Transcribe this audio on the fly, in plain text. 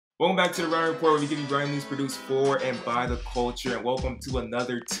Welcome back to the Running Report, where we give you running news produced for and by the culture. And welcome to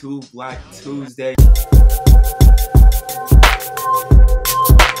another Two Black Tuesday.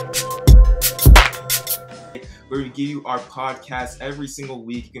 Where we give you our podcast every single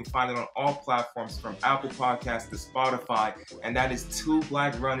week. You can find it on all platforms from Apple Podcasts to Spotify. And that is Two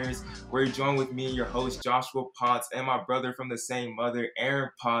Black Runners, where you're joined with me, your host, Joshua Potts, and my brother from the same mother, Aaron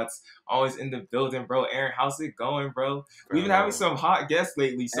Potts, always in the building, bro. Aaron, how's it going, bro? We've been having some hot guests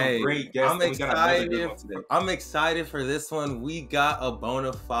lately, some great guests. I'm excited for this one. We got a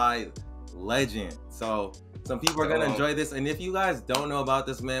bona fide legend. So some people are going to enjoy this. And if you guys don't know about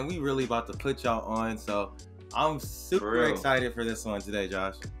this, man, we really about to put y'all on. So I'm super excited for this one today,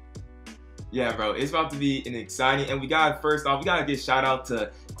 Josh. Yeah, bro, it's about to be an exciting, and we got to give shout out to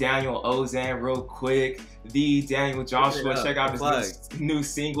Daniel Ozan real quick. The Daniel Joshua, check out his new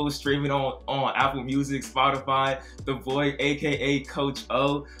single streaming on Apple Music, Spotify. The boy, aka Coach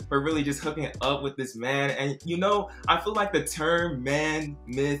O, for really just hooking up with this man. And you know, I feel like the term man,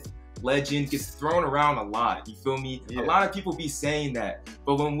 myth, legend gets thrown around a lot. You feel me? Yeah. A lot of people be saying that,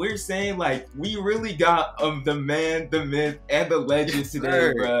 but when we're saying, like, we really got the man, the myth, and the legend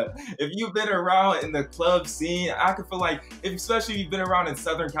today, bro. If you've been around in the club scene, I could feel like, especially if you've been around in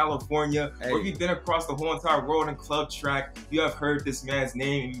Southern California, or if you've been across the whole entire world in club track, you have heard this man's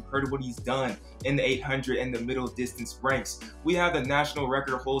name and you've heard what he's done in the 800 and the middle distance ranks. We have the national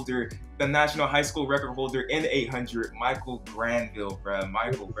record holder, the national high school record holder in the 800, Michael Granville, bro.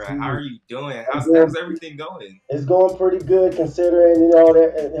 Michael, bro, how are you doing? How's everything going? It's going pretty good, considering, you know,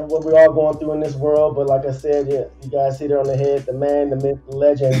 and what we're all going through in this world. But like I said, you guys hit it on the head. The man, the myth, the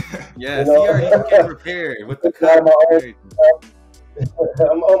legend. Yes, you already came prepared with the cut.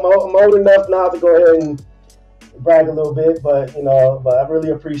 I'm old enough now to go ahead and brag a little bit, but I really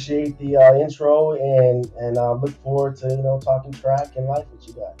appreciate the intro and look forward to talking track and life with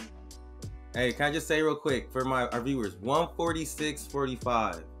you guys. Hey, can I just say real quick for our viewers,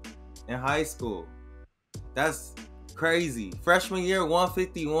 146.45 in high school. That's crazy. Freshman year,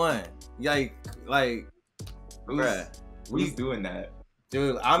 151. Who's doing that?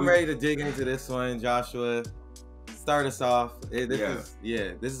 Dude, I'm ready to dig into this one, Joshua. Start us off. This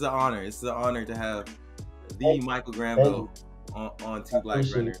is an honor. This is an honor to have the Michael Granville on Two Black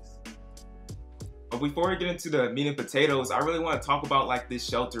Runners. But before we get into the meat and potatoes, I really want to talk about like this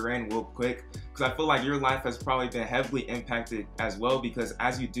shelter in real quick, because I feel like your life has probably been heavily impacted as well, because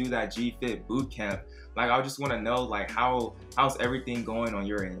as you do that G-Fit boot camp, like I just want to know, like, how's everything going on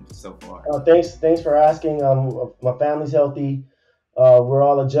your end so far? Thanks for asking. My family's healthy. We're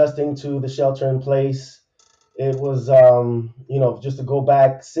all adjusting to the shelter in place. It was just to go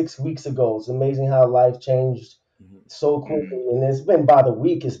back 6 weeks ago. It's amazing how life changed so quickly, and it's been by the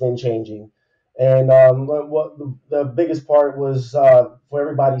week. It's been changing. And what the biggest part was for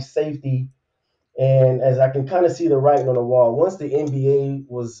everybody's safety. And as I can kind of see the writing on the wall, once the NBA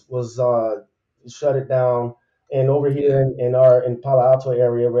was shut it down, and over here in Palo Alto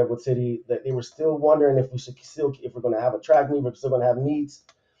area, Redwood City, that they were still wondering if we're going to have a track meet, we're still going to have meets.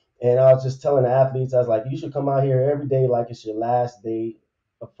 And I was just telling the athletes, I was like, you should come out here every day like it's your last day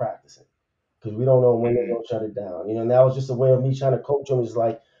of practicing, because we don't know when they're going to shut it down. And that was just a way of me trying to coach them. It's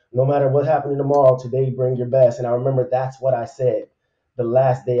like, no matter what happened tomorrow, today bring your best. And I remember that's what I said the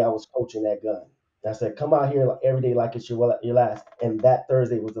last day I was coaching that gun. I said, come out here every day like it's your last. And that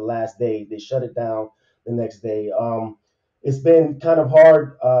Thursday was the last day. They shut it down the next day. It's been kind of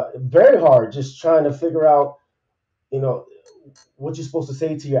hard, very hard, just trying to figure out, what you're supposed to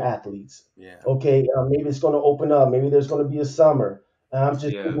say to your athletes. Yeah. Okay, maybe it's going to open up. Maybe there's going to be a summer. I'm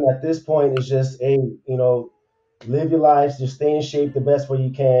just thinking at this point, it's just live your lives, just stay in shape the best way you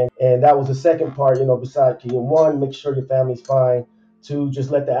can. And that was the second part, besides, one, make sure your family's fine. Two,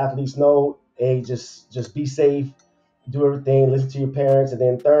 just let the athletes know, hey, just be safe, do everything, listen to your parents. And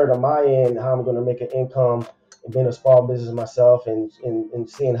then third, on my end, how I'm going to make an income and being a small business myself and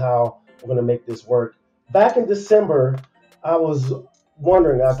seeing how I'm going to make this work. Back in December, I was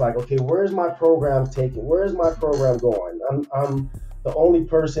wondering, I was like, okay, where's my program taking? Where's my program going? I'm the only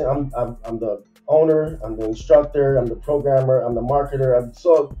person, I'm the owner, I'm the instructor, I'm the programmer, I'm the marketer.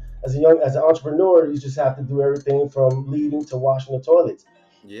 So as an entrepreneur, you just have to do everything from leading to washing the toilets.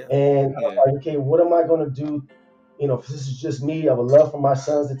 Yeah. And I was like, okay, what am I going to do? If this is just me, I would love for my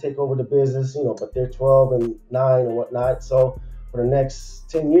sons to take over the business, but they're 12 and 9 and whatnot. So for the next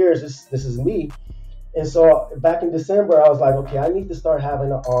 10 years, this is me. And so back in December, I was like, okay, I need to start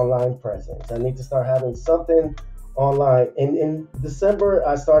having an online presence. I need to start having something online. And in December,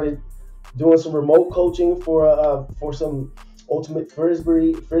 I started doing some remote coaching for some ultimate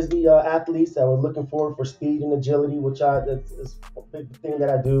frisbee athletes that were looking for speed and agility, which that's a big thing that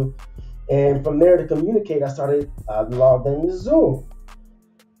I do. And from there to communicate, I logged into Zoom.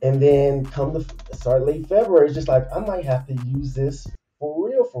 And then come to start late February, it's just like I might have to use this for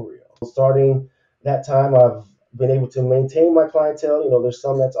real, for real. Starting that time, I've been able to maintain my clientele. There's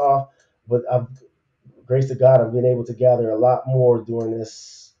some that's off, but grace to God, I've been able to gather a lot more during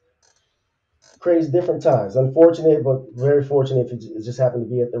this crazy different times. Unfortunate, but very fortunate if it just happened to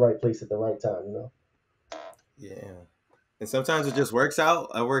be at the right place at the right time. Yeah. And sometimes it just works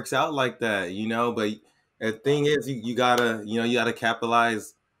out. It works out like that, But the thing is, you gotta, you gotta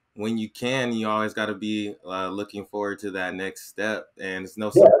capitalize when you can. You always gotta be looking forward to that next step. And it's no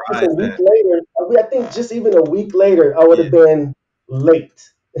Yeah, just a surprise week that, later. I think just even a week later, I would yeah, have been late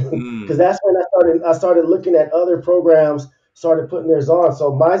because that's when I started looking at other programs, started putting theirs on.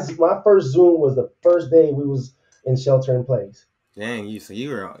 So my first Zoom was the first day we was in shelter in place. dang, you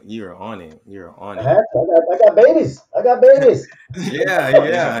were on it. You were on I it. had to. I got babies. I got babies. Yeah, Yeah.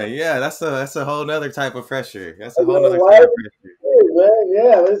 yeah, yeah. That's a whole nother type of pressure. That's I a got whole a nother type wife. of pressure. Man,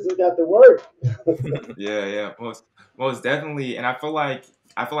 yeah, we still got to work. Yeah, yeah, most definitely. And I feel like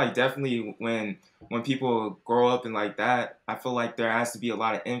definitely when people grow up and like that, I feel like there has to be a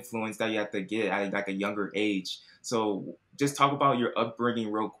lot of influence that you have to get at like a younger age. So just talk about your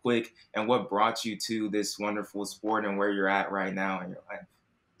upbringing real quick and what brought you to this wonderful sport and where you're at right now in your life.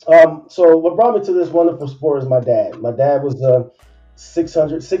 So what brought me to this wonderful sport is my dad. My dad was a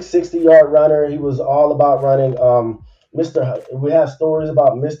 660 yard runner. He was all about running. We have stories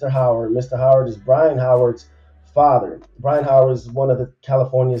about Mr. Howard. Mr. Howard is Brian Howard's father. Brian Howard is one of the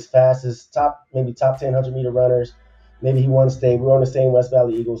California's fastest, maybe top 10 100-meter runners. Maybe he won state. We were on the same West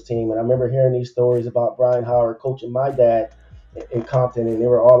Valley Eagles team, and I remember hearing these stories about Brian Howard coaching my dad in Compton, and they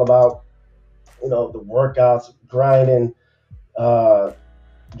were all about the workouts, grinding. Uh,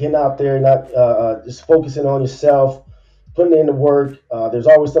 Getting out there, not just focusing on yourself, putting in the work. There's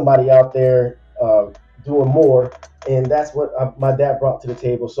always somebody out there doing more, and that's what my dad brought to the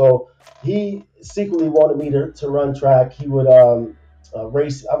table. So he secretly wanted me to run track. He would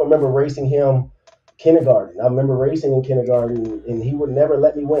race. I remember racing him kindergarten. I remember racing in kindergarten, and he would never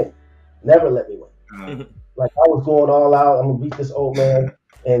let me win. Never let me win. Uh, Like I was going all out. I'm gonna beat this old man,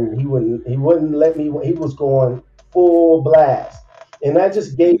 and he wouldn't let me. He was going full blast, and that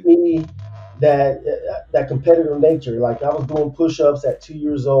just gave me that competitive nature. Like I was doing push-ups at 2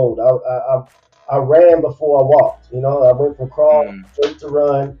 years old. I ran before I walked. I went from crawl mm, straight to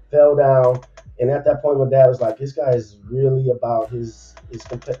run, fell down, and at that point, my dad was like, "This guy is really about his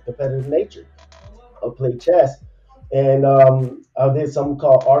competitive nature." I played chess, and I did something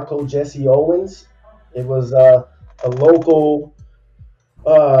called Arco Jesse Owens. It was a local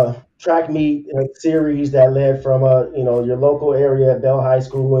track meet series that led from your local area at Bell High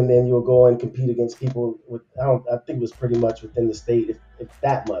School, and then you'll go and compete against people with I think it was pretty much within the state, if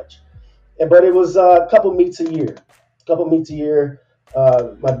that much. But it was a couple meets a year, couple meets a year.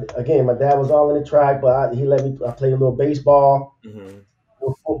 My dad was all in the track, but he let me. I played a little baseball, Hmm.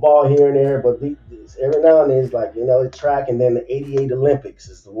 football here and there, but every now and then it's like the track, and then the '88 Olympics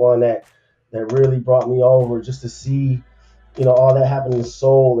is the one that really brought me over just to see all that happened in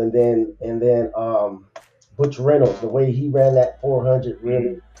Seoul, and then Butch Reynolds, the way he ran that 400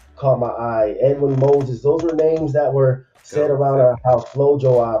 really mm, caught my eye. Edwin Moses, those were names that were said Go. around our house.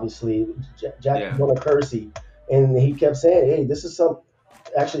 Flojo, obviously, Jackie yeah. Bonacursey, and he kept saying, "Hey, this is some."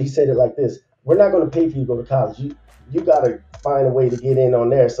 Actually, he said it like this: "We're not going to pay for you to go to college. You got to find a way to get in on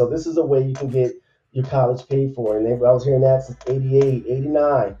there. So this is a way you can get your college paid for." And I was hearing that since '88,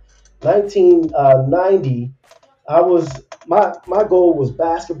 '89, 1990. I was my goal was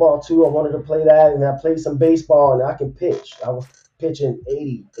basketball too. I wanted to play that, and I played some baseball, and I can pitch. I was pitching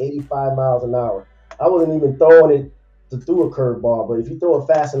 80, 85 miles an hour. I wasn't even throwing it to throw a curveball, but if you throw it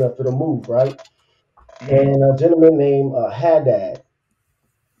fast enough, it'll move, right? Mm, And a gentleman named Haddad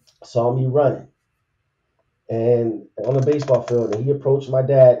saw me running and on the baseball field, and he approached my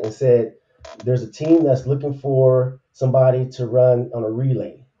dad and said, "There's a team that's looking for somebody to run on a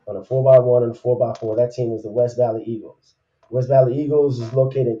relay, on a 4x1 and a 4x4. That team is the West Valley Eagles. West Valley Eagles is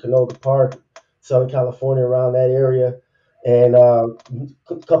located in Canoga Park, Southern California, around that area. And a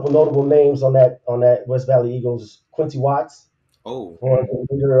couple notable names on that West Valley Eagles: Quincy Watts, Oh, for mm.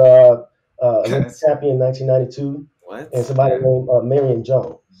 leader Olympic Yes. champion in 1992, and what? somebody Yeah. named Marion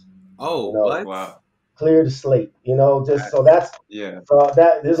Jones. Oh, You know, what? Wow. clear the slate. Just so That's that's yeah. so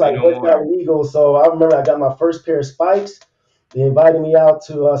that there's Say like no West more. Valley Eagles. So I remember I got my first pair of spikes. They invited me out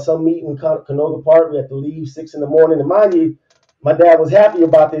to some meet in Canoga Park. We had to leave 6 in the morning. And mind you, my dad was happy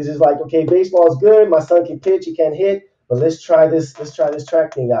about this. It's like, okay, baseball is good. My son can pitch. He can hit. but let's try this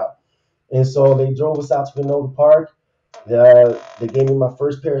track thing out. And so they drove us out to Pinota Park. They gave me my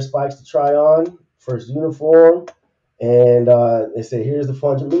first pair of spikes to try on, first uniform, and they said, here's the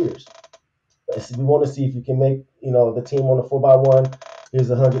 400 meters. I said, we want to see if you can make, the team on the 4x1. Here's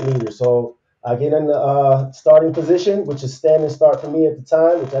the 100 meters. So I get in the starting position, which is standing start for me at the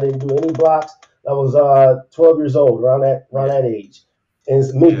time, which I didn't do any blocks. I was 12 years old, around that age. And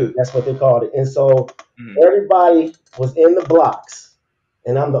it's midget, that's what they called it. And so everybody was in the blocks,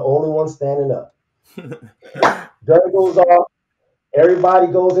 and I'm the only one standing up. Gun goes off. Everybody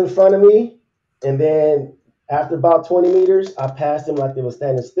goes in front of me, and then after about 20 meters, I passed them like they were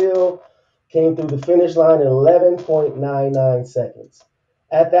standing still. Came through the finish line in 11.99 seconds.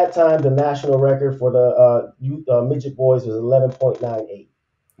 At that time, the national record for the youth midget boys was 11.98.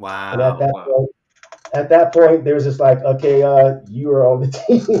 Wow. And at that point, there was just like, okay, you are on the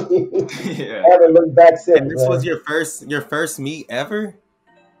team. Yeah. I haven't looked back since. And this was your first meet ever?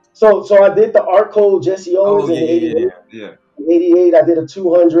 So I did the Art Code Jesse Owens in 88. Yeah. In 88, I did a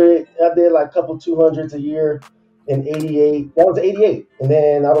 200. I did like a couple 200s a year. In 88, that was 88, and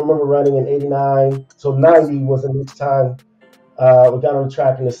then I don't remember running in 89. So 90 was the next time we got on the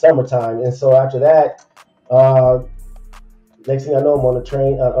track in the summertime. And so after that, next thing I know, I'm on a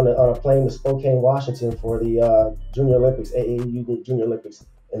train on a plane to Spokane, Washington for the Junior Olympics, AAU Junior Olympics,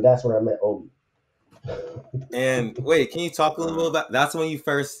 and that's where I met Obi. And wait, can you talk a little about? That's when you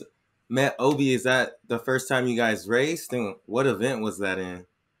first met Obi. Is that the first time you guys raced? And what event was that in?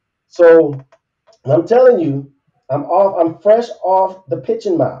 So I'm telling you, I'm fresh off the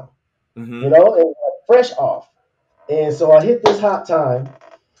pitching mound, and fresh off. And so I hit this hot time,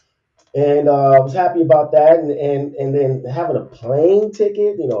 and I was happy about that. And then having a plane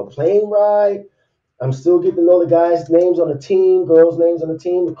ticket, a plane ride. I'm still getting to know the guys' names on the team, girls' names on the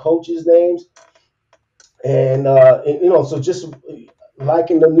team, the coaches' names. And so just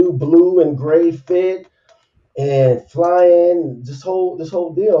liking the new blue and gray fit and flying, this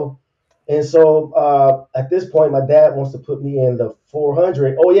whole deal. And so at this point, my dad wants to put me in the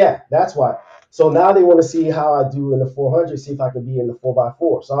 400. Oh, yeah, that's why. So now they want to see how I do in the 400, see if I can be in the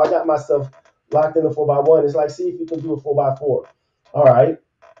 4x4. So I got myself locked in the 4x1. It's like, see if you can do a 4x4. All right.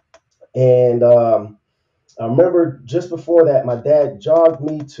 And I remember just before that, my dad jogged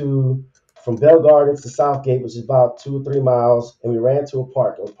me from Bell Gardens to Southgate, which is about 2 or 3 miles. And we ran to a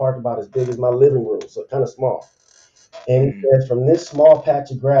park. It was a park about as big as my living room, so kind of small. And he says, from this small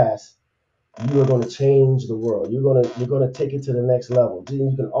patch of grass, you are going to change the world. You're going to take it to the next level.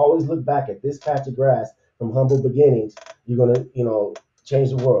 You can always look back at this patch of grass from humble beginnings. You're going to, change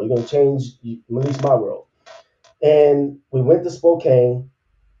the world. You're going to change, at least my world. And we went to Spokane,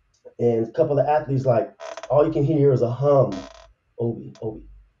 and a couple of athletes, like, all you can hear is a hum. Obi, Obi,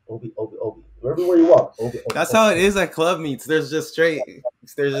 Obi, Obi, Obi. Everywhere you walk, Obi, Obi. That's how it is at club meets. There's just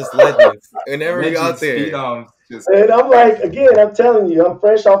legends. Whenever you're out there. And I'm like, again, I'm telling you, I'm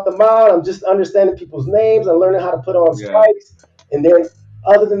fresh off the mound. I'm just understanding people's names. I'm learning how to put on spikes. And then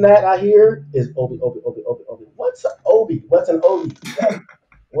other than that, I hear is Obi, Obi, Obi, Obi, Obi. What's an Obi? What's an Obi?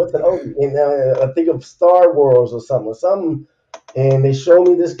 What's an Obi? And I think of Star Wars or something. And they show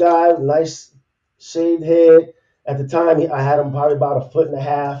me this guy, nice shaved head. At the time, I had him probably about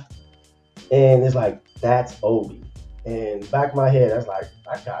 1.5 feet. And it's like, that's Obi. And back of my head, I was like,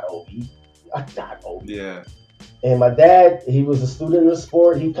 I got Obi. Yeah. And my dad, he was a student of the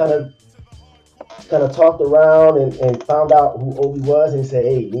sport. He kind of talked around and found out who Obi was. And he said,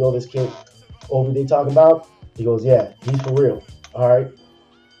 hey, you know this kid, Obi they talking about? He goes, yeah, he's for real. All right.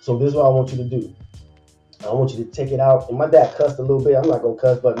 So this is what I want you to do. I want you to take it out. And my dad cussed a little bit. I'm not going to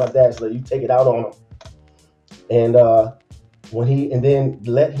cuss, but my dad's like, you take it out on him. And then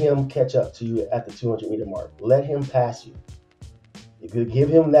let him catch up to you at the 200-meter mark. Let him pass you. You could give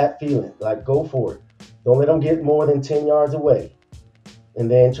him that feeling, like go for it. Don't let him get more than 10 yards away. And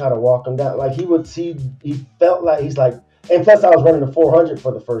then try to walk him down. Like he felt like he's like, and plus I was running the 400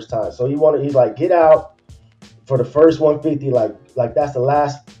 for the first time. So he's like, get out for the first 150, like that's the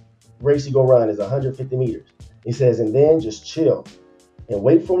last race you go run is 150 meters. He says, and then just chill and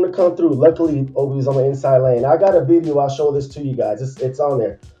wait for him to come through. Luckily, Obi was on the inside lane. I got a video. I'll show this to you guys. It's on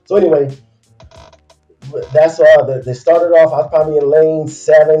there. So anyway, that's all. They started off. I was probably in lane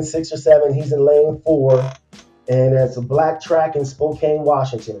 6 or 7. He's in lane 4, and it's a black track in Spokane,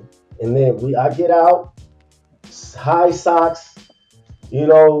 Washington. And then I get out, high socks,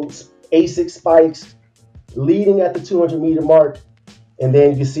 ASIC spikes, leading at the 200-meter mark. And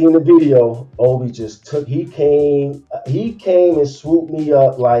then you see in the video, Obi he came and swooped me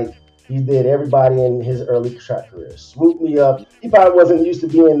up like he did everybody in his early track career. Swooped me up. He probably wasn't used to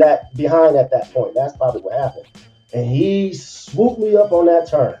being that behind at that point. That's probably what happened. and he swooped me up on that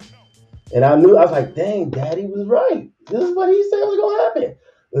turn. And I knew, I was like, dang, Daddy was right. This is what he said was going to happen.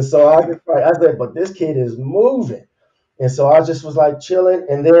 And so I said, but this kid is moving. And so I just was like chilling.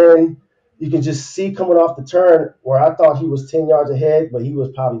 And then you can just see coming off the turn where I thought he was 10 yards ahead, but he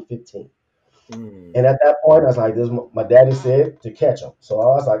was probably 15. And at that point, I was like, this is my daddy said to catch him. So I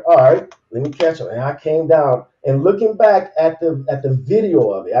was like, all right, let me catch him. And I came down and looking back at the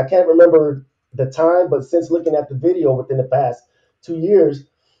video of it, I can't remember the time, but since looking at the video within the past 2 years,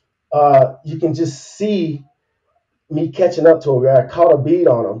 you can just see me catching up to him where I caught a beat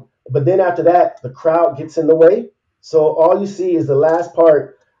on him. But then after that, the crowd gets in the way. So all you see is the last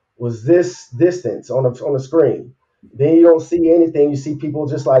part was this distance on the screen. Then you don't see anything. You see people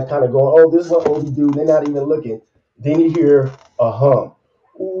just like kind of going, oh, this is what we do. They're not even looking. Then you hear a hum.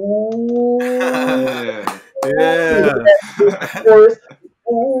 Ooh. Yeah. Chorus.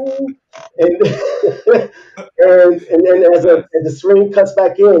 Ooh. And, and then as the swing cuts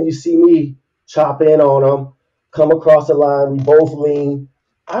back in, you see me chop in on them, come across the line. We both lean.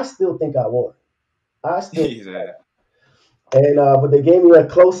 I still think I won. I still. And but they gave me a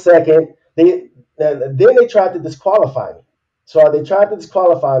close second. Then they tried to disqualify me. So they tried to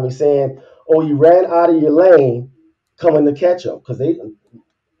disqualify me, saying, "Oh, you ran out of your lane, coming to catch them," because they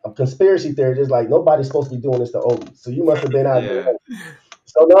a conspiracy theory. Just like nobody's supposed to be doing this to Obi, so you must have been out of your lane.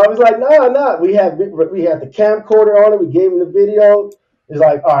 So no, I was like, nah. We had the camcorder on it. We gave him the video. It's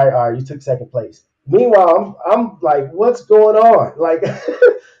like, all right, you took second place. Meanwhile, I'm like, what's going on? Like,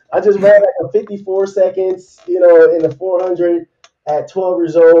 I just ran like a 54 seconds, in the 400 at 12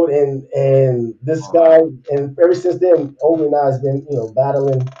 years old, and this guy, and ever since then, Obi and I has been,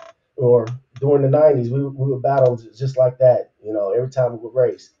 battling, or during the 90s, we would battle just like that, every time we would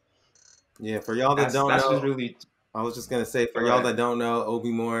race. Yeah, for y'all that don't know, I was just gonna say, for y'all that don't know,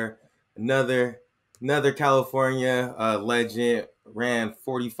 Obi Moore, another California legend, ran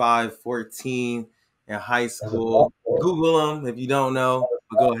 45-14 in high school. Google him if you don't know.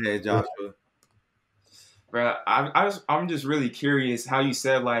 Go ahead, Joshua. Bro, I'm just really curious how you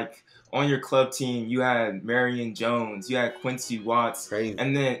said, like, on your club team you had Marion Jones, you had Quincy Watts, crazy.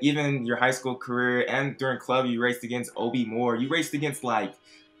 And then even your high school career and during club you raced against Obi Moore. You raced against like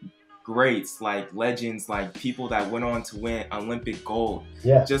greats, like legends, like people that went on to win Olympic gold.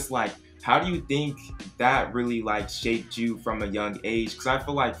 Yeah. Just like, how do you think that really like shaped you from a young age? Because I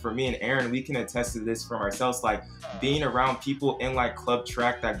feel like for me and Aaron, we can attest to this from ourselves, like being around people in like club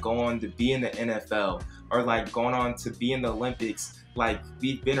track that go on to be in the NFL or like going on to be in the Olympics. Like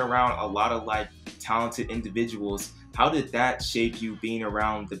we've been around a lot of like talented individuals. How did that shape you being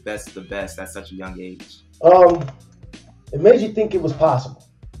around the best of the best at such a young age? It made you think it was possible.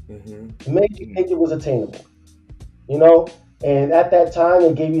 It made you think it was attainable, and at that time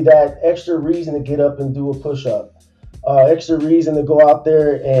it gave you that extra reason to get up and do a push-up, extra reason to go out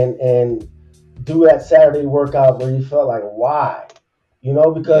there and do that Saturday workout where you felt like, why?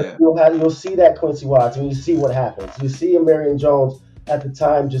 Because you'll see that Quincy Watts and you see what happens. You see a Marion Jones at the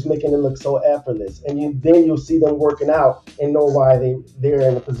time just making it look so effortless, and then you'll see them working out and know why they're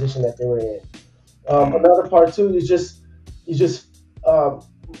in the position that they were in. Another part too is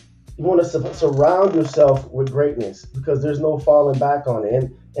you want to surround yourself with greatness because there's no falling back on it.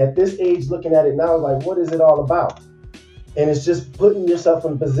 And at this age, looking at it now, like, what is it all about? And it's just putting yourself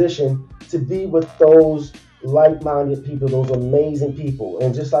in a position to be with those like-minded people, those amazing people.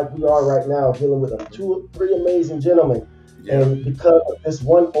 And just like we are right now, dealing with 2 or 3 amazing gentlemen. Yeah. And because of this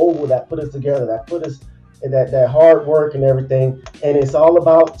one oval that put us together, that put us in that hard work and everything. And it's all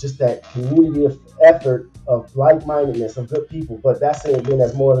about just that community of effort, of like-mindedness, of good people. But that's it again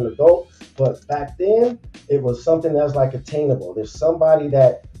as more than an adult. But back then, it was something that was like attainable. There's somebody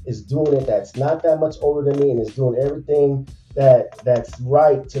that is doing it that's not that much older than me and is doing everything that's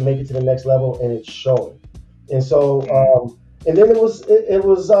right to make it to the next level, and it's showing. And so, and then it was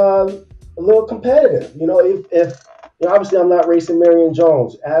a little competitive. If obviously I'm not racing Marion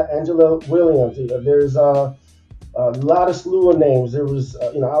Jones, Angela Williams. There's a lot of slew of names. There was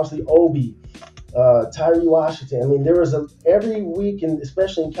obviously Obi, Tyree Washington. I mean, there was every week, and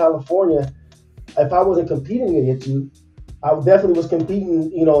especially in California, if I wasn't competing against you, I definitely was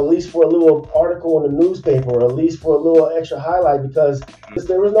competing, at least for a little article in the newspaper, or at least for a little extra highlight, because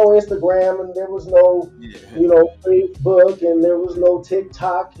there was no Instagram and there was no, Facebook, and there was no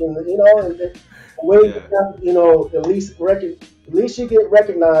TikTok, and the way at least you get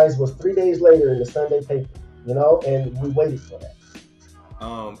recognized was 3 days later in the Sunday paper, and we waited for that.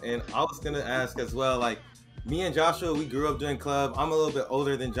 And I was gonna ask as well, like me and Joshua, we grew up doing club. I'm a little bit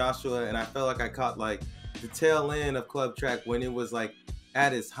older than Joshua, and I felt like I caught like the tail end of club track when it was like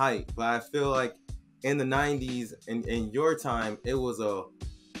at its height. But I feel like in the 90s and in your time, it was a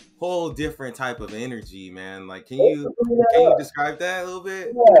whole different type of energy, man. Like, Thanks for bringing that up. describe that a little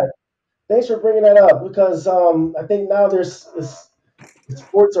bit? Yeah, thanks for bringing that up because I think now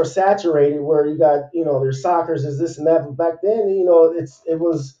sports are saturated where you got there's soccer's, there's this and that, but back then it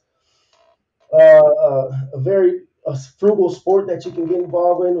was a very frugal sport that you can get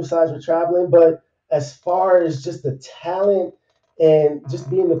involved in besides with traveling. But as far as just the talent and just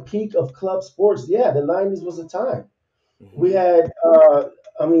being the peak of club sports, yeah, the '90s was a time. We had,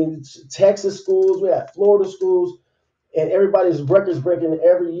 I mean, Texas schools, we had Florida schools, and everybody's records breaking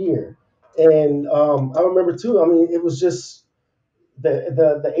every year. And I remember too. I mean, it was just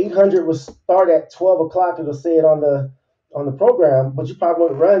the 800 was start at 12 o'clock. It'll say it on the program, but you probably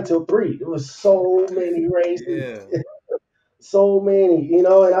wouldn't run until 3. It was so many races, Yeah. so many, And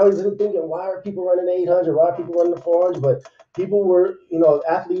I was thinking, why are people running 800? Why are people running the 400? But people were,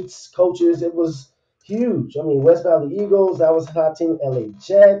 athletes, coaches. It was huge. I mean, West Valley Eagles. That was a top team. LA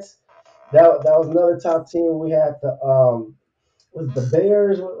Jets. That was another top team. We had the was the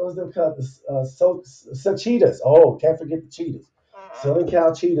Bears. What was them called? The so Cheetahs. Oh, can't forget the Cheetahs. Southern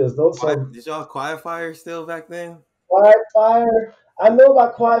Cal Cheetahs. Those so Did y'all Quiet Fire still back then? Quiet Fire. I know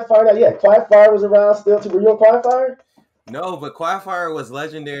about Quiet Fire now. Yeah, Quiet Fire was around still too. Were you on Quiet Fire? No, but Quiet Fire was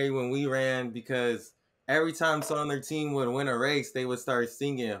legendary when we ran because every time someone on their team would win a race, they would start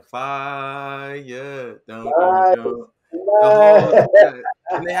singing "Fire." Don't, Nice. don't. The whole Nice.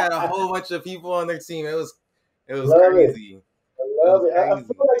 and they had a whole bunch of people on their team. It was Love it. crazy. I It love was it. I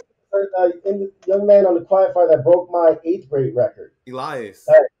feel crazy. like in the young man on the Quiet Fire that broke my 8th grade record. Elias.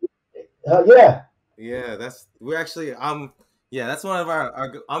 Yeah. Yeah, we're actually yeah, that's one of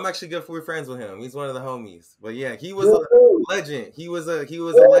our I'm actually good for friends with him. He's one of the homies. But yeah, he was a legend. He was a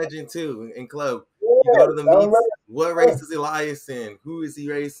legend too in club. You go to the meets, what race is Elias in? Who is he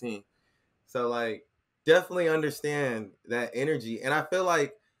racing? So like definitely understand that energy. And I feel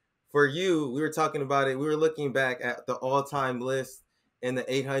like for you, we were talking about it, we were looking back at the all-time list in the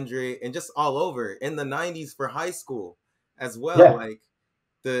 800 and just all over in the 90s for high school as well. Yeah. Like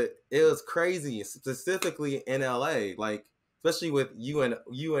it was crazy, specifically in LA, like especially with you and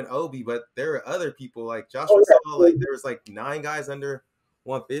Obi, but there were other people like Joshua saw like there was like 9 guys under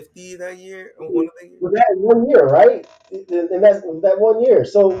 150 that year. One of the years. Was that 1 year, right? And that's that 1 year.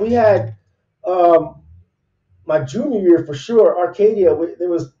 So we had my junior year for sure. Arcadia, there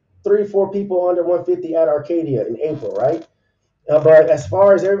was 3 or 4 people under 150 at Arcadia in April, right? But as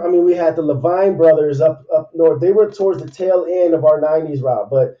far as I mean, we had the Levine brothers up north. They were towards the tail end of our '90s route,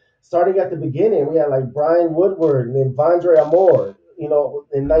 but starting at the beginning, we had like Brian Woodward and then Vondre Amore, in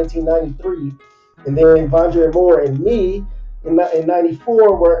 1993, and then Vondre Amore and me in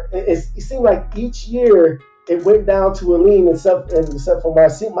 '94. Where it seemed like each year it went down to a lean, except for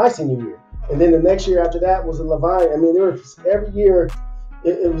my senior year, and then the next year after that was a Levine. I mean, there was every year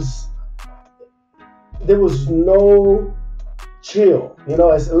it was there was no chill,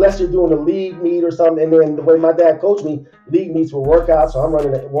 unless you're doing a league meet or something. And then the way my dad coached me, league meets were workouts, so I'm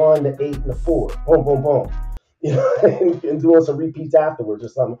running at 1, the 8, and the 4, boom, boom, boom, and doing some repeats afterwards or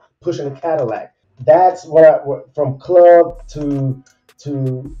something, pushing a Cadillac. That's from club to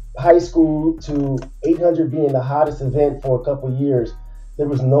high school to 800 being the hottest event for a couple of years. There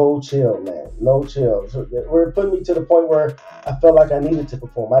was no chill, man, no chill. So we're putting me to the point where I felt like I needed to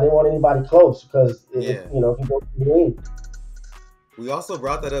perform. I didn't want anybody close because if you go to the league. We also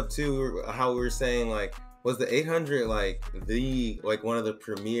brought that up too, how we were saying like, was the 800 like one of the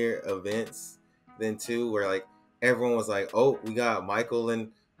premier events then too, where like everyone was like, oh, we got Michael and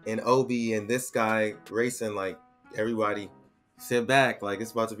Obi and this guy racing, like everybody sit back, like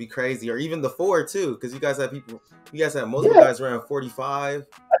it's about to be crazy. Or even the 4 too, because you guys had multiple guys around 45.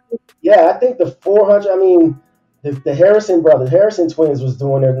 Yeah, I think the 400. I mean, the Harrison brothers, Harrison twins, was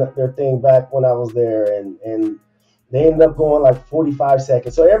doing their thing back when I was there, and they ended up going like 45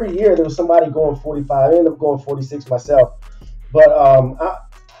 seconds. So every year there was somebody going 45. I ended up going 46 myself. But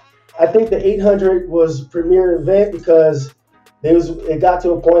I think the 800 was premier event because it got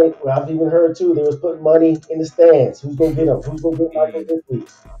to a point where I've even heard too, they was putting money in the stands. Who's going to get them? Who's going to get Michael this week?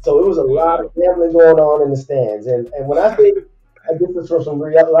 So it was a lot of gambling going on in the stands. And when I say this is from some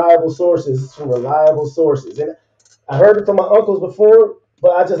reliable sources, it's from reliable sources. And I heard it from my uncles before,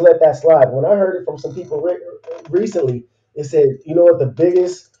 but I just let that slide. When I heard it from some people recently, it said, you know what, the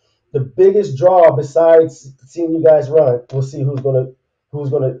biggest draw besides seeing you guys run, we'll see who's gonna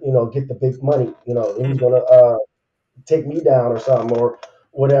get the big money, who's gonna take me down or something or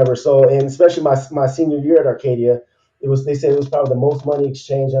whatever. So, and especially my senior year at Arcadia, they said it was probably the most money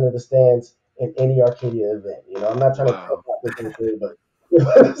exchanged under the stands in any Arcadia event. I'm not trying to talk about this anything, but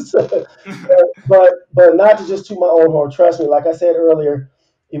So, but not to just toot my own horn. Trust me, like I said earlier,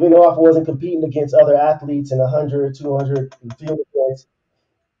 even though I wasn't competing against other athletes in 100, 200 field events,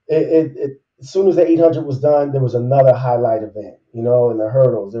 as soon as the 800 was done, there was another highlight event. In the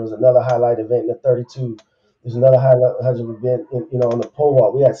hurdles, there was another highlight event in the 32. There's another highlight event, in the pole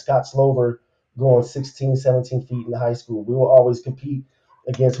vault. We had Scott Slover going 16, 17 feet in high school. We will always compete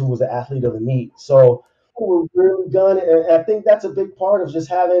against who was the athlete of the meet. So we were really gun, and I think that's a big part of just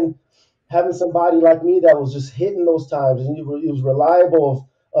having somebody like me that was just hitting those times, and he was reliable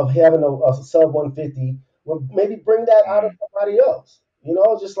of having a sub 150. Well, maybe bring that out of Mm. somebody else.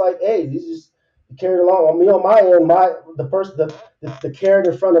 Just like, hey, you just carried along. On me, on my end, the person, the carrot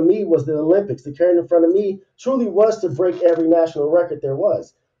in front of me was the Olympics. The carrot in front of me truly was to break every national record there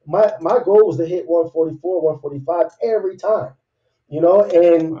was. My goal was to hit 144, 145 every time.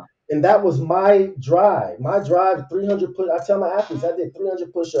 And Wow. that was my drive. My drive, 300 push. I tell my athletes, I did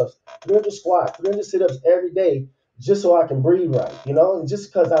 300 push-ups, 300 squats, 300 sit-ups every day, just so I can breathe right. And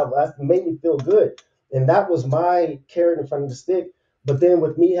just because I made me feel good, and that was my carrot in front of the stick. But then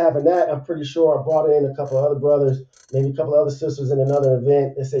with me having that, I'm pretty sure I brought in a couple of other brothers, maybe a couple of other sisters in another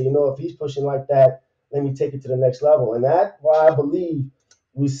event. They say, if he's pushing like that, let me take it to the next level. And that's why I believe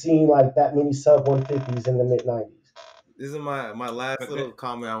we've seen like that many sub 150s in the mid 90s. This is my last But little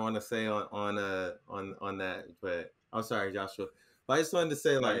comment I want to say on that. But I'm sorry, Joshua. But I just wanted to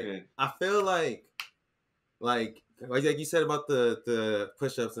say, no, you're like, good. I feel like you said about the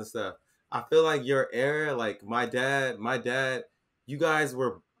push-ups and stuff. I feel like your era, like my dad, you guys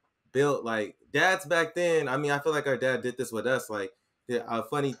were built like dads back then. I mean, I feel like our dad did this with us. Like, a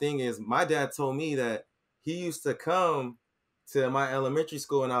funny thing is, my dad told me that he used to come to my elementary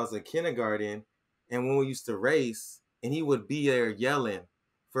school when I was in kindergarten, and when we used to race, and he would be there yelling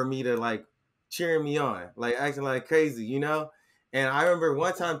for me to, like, cheering me on, like acting like crazy, you know. And I remember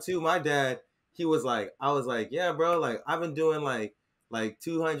one time too, my dad, he was like, I was like, yeah, bro, like I've been doing like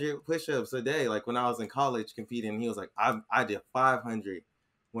 200 push-ups a day, like when I was in college competing. And he was like, I did 500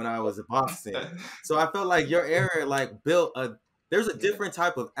 when I was boxing. So I felt like your era like built a there's a Yeah. different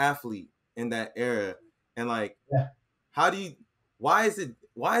type of athlete in that era. And like, Yeah. how do you why is it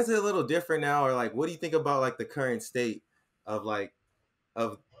a little different now? Or like, what do you think about like the current state of like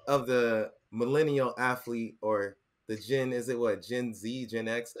of the millennial athlete, or the Gen, is it what, Gen Z, Gen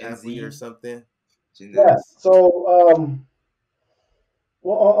X Gen athlete or Z, something? Gen Yeah. X. So,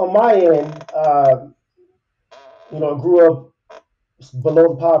 well, on my end, grew up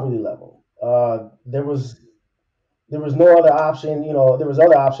below the poverty level. There was no other option. There was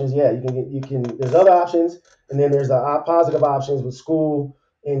other options. Yeah, There's other options, and then there's the positive options with school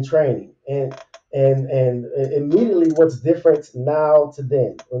and training, and immediately what's different now to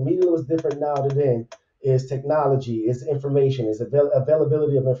then. Immediately what's different now to then is technology, is information, is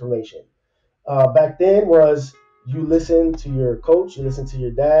availability of information. Back then was you listen to your coach, you listen to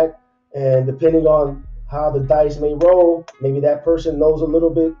your dad, and depending on how the dice may roll, maybe that person knows a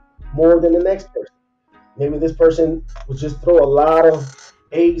little bit more than the next person. Maybe this person will just throw a lot of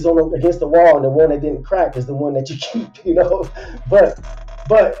eggs against the wall, and the one that didn't crack is the one that you keep.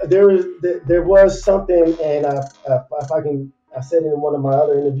 But there was something, and if I said it in one of my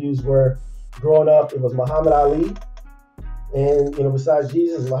other interviews where growing up it was Muhammad Ali, and besides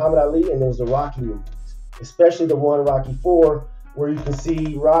Jesus, Muhammad Ali, and there was the Rocky movies, especially the one Rocky Four, where you can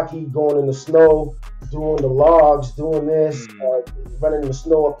see Rocky going in the snow, doing the logs, doing this, Mm. running in the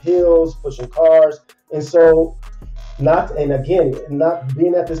snow up hills, pushing cars, and so not being at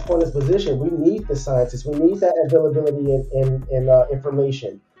this point in this position, we need the scientists, we need that availability and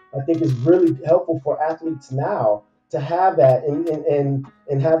information. I think it's really helpful for athletes now to have that and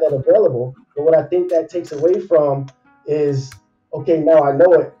have that available. But what I think that takes away from is, okay, now I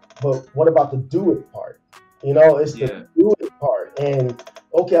know it, but what about the do it part? It's the Yeah. do it part. And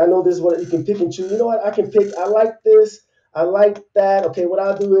okay, I know this is what you can pick and choose. You know what? I can pick, I like this, I like that. Okay, what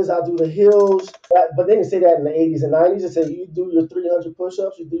I'll do is I'll do the hills. But they didn't say that in the 80s and 90s. They say you do your 300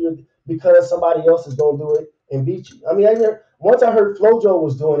 push-ups, you do your because somebody else is gonna do it and beat you. I mean, once I heard FloJo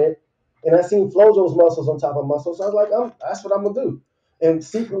was doing it, and I seen FloJo's muscles on top of muscles, so I was like, that's what I'm gonna do. And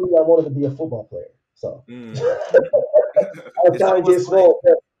secretly, I wanted to be a football player. So Mm. I was It's trying to almost get swole.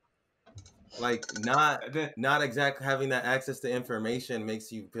 like not Then, not exactly having that access to information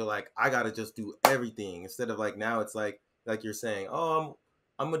makes you feel like I gotta just do everything, instead of like now it's like you're saying, oh,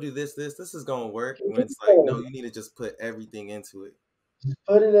 I'm gonna do this is gonna work, when it's like, no, you need to just put everything into it. Just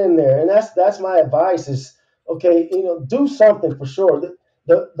put it in there, and that's my advice. Is okay, do something for sure. The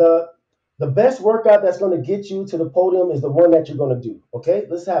the the best workout that's going to get you to the podium is the one that you're going to do. Okay,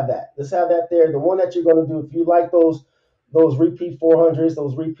 let's have that. Let's have that there. The one that you're going to do. If you like those repeat 400s,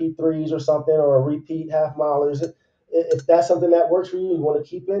 those repeat threes or something, or a repeat half milers. If that's something that works for you, you want to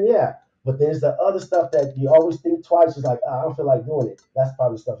keep in, yeah. But there's the other stuff that you always think twice. Is like, I don't feel like doing it. That's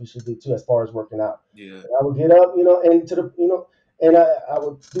probably stuff you should do too, as far as working out. Yeah. And I would get up, and and I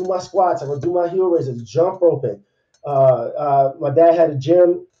would do my squats. I would do my heel raises, jump roping. My dad had a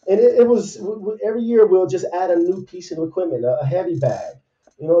gym, and it was every year we'll just add a new piece of equipment, a heavy bag,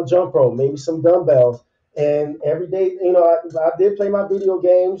 a jump rope, maybe some dumbbells. And every day, I did play my video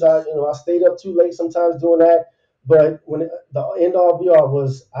games. I stayed up too late sometimes doing that. But the end all be all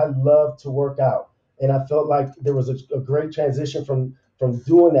was, I love to work out, and I felt like there was a great transition from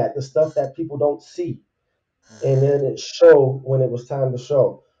doing that, the stuff that people don't see, and then it showed when it was time to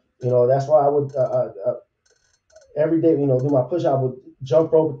show. That's why I would every day, do my push. I would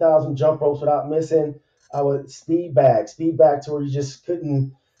jump rope 1,000 jump ropes without missing. I would speed back to where you just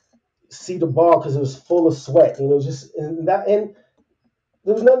couldn't see the ball because it was full of sweat. Just and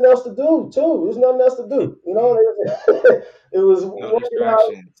there was nothing else to do too. There was nothing else to do. It was No working out.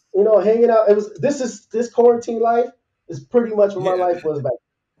 distractions. Hanging out. It was this quarantine life is pretty much what my Yeah. life was back.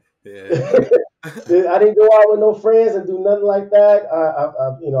 Yeah. I didn't go out with no friends and do nothing like that.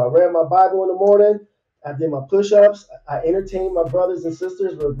 I read my Bible in the morning. I did my push-ups. I entertained my brothers and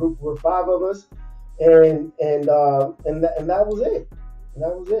sisters. We're 5 of us, and that was it. And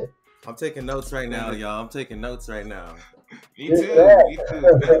that was it. I'm taking notes right now, y'all. I'm taking notes right now. Me too. Me too.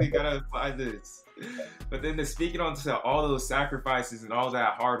 Definitely gotta apply this. But then speaking on to all those sacrifices and all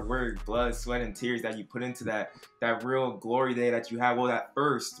that hard work, blood, sweat, and tears that you put into that real glory day that you had. Well, that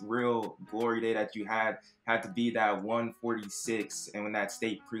first real glory day that you had to be that 146, and when that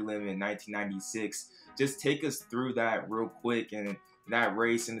state prelim in 1996. Just take us through that real quick, and that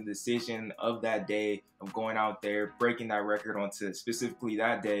race and the decision of that day of going out there, breaking that record onto specifically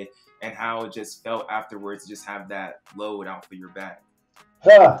that day, and how it just felt afterwards to just have that load off of your back.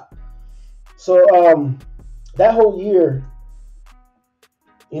 So that whole year,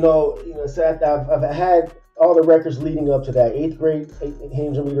 I've had all the records leading up to that. 8th grade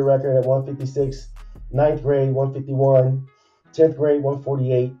 800-meter record at 156, 9th grade 151, 10th grade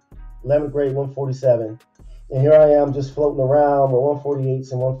 148, 11th grade 147. And here I am just floating around with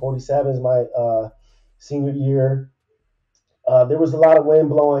 148s and 147s my senior year. There was a lot of wind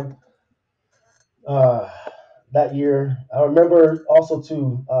blowing that year. I remember also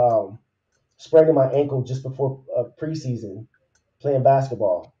too spraining my ankle just before preseason playing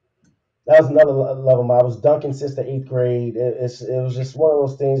basketball. That was another love of mine. I was dunking since the 8th grade. It was just one of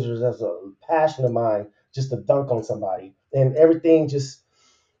those things. It was a passion of mine just to dunk on somebody, and everything just.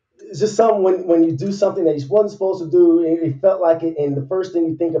 It's just something when you do something that you wasn't supposed to do, it felt like it, and the first thing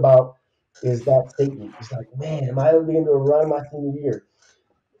you think about is that statement. It's like, man, am I ever going to run my senior year?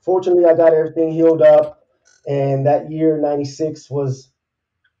 Fortunately, I got everything healed up, and that year, 96, was,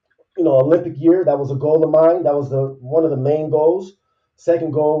 Olympic year. That was a goal of mine. That was one of the main goals.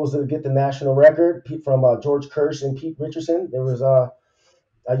 Second goal was to get the national record from George Kirsch and Pete Richardson. There was I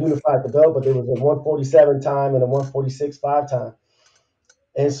unified the belt, but there was a 147 time and a 146 5 time.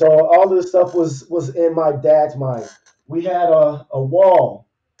 And so all this stuff was in my dad's mind. We had a wall.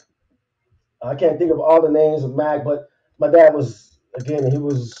 I can't think of all the names of Mac, but my dad was, again, he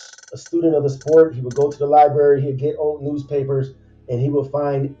was a student of the sport. He would go to the library, he'd get old newspapers, and he would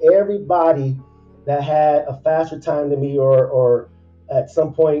find everybody that had a faster time than me or at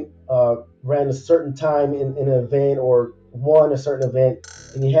some point ran a certain time in an event or won a certain event,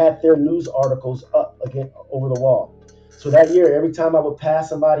 and he had their news articles up again over the wall. So that year, every time I would pass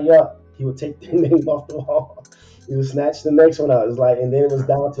somebody up, he would take their name off the wall. He would snatch the next one out. It was like, and then it was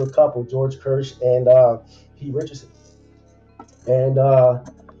down to a couple, George Kirsch and Pete Richardson. And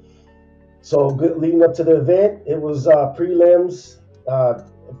so leading up to the event, it was prelims.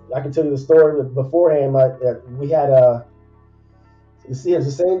 I can tell you the story beforehand. We had it was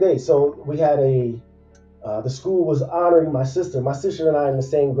the same day. So we had the school was honoring my sister. My sister and I in the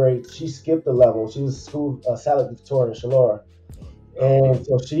same grade. She skipped a level. She was school salutatorian, Shalora. And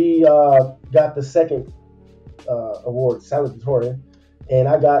so she got the second award, salutatorian. And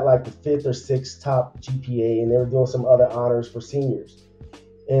I got like the 5th or 6th top GPA. And they were doing some other honors for seniors.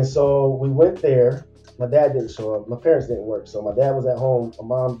 And so we went there. My dad didn't show up. My parents didn't work. So my dad was at home. My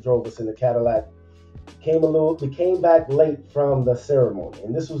mom drove us in the Cadillac. We came back late from the ceremony.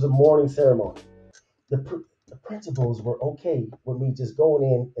 And this was a morning ceremony. The principals were okay with me just going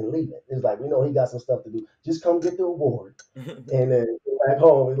in and leaving. It's like, we know he got some stuff to do. Just come get the award. And then go back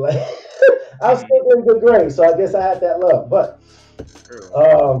home. It's like, I was still in good grades, so I guess I had that love. But,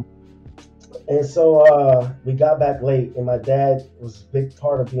 And so we got back late, and my dad was a big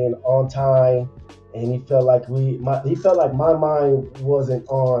part of being on time, and he felt like he felt like my mind wasn't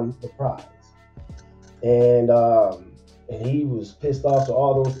on the prize, and he was pissed off to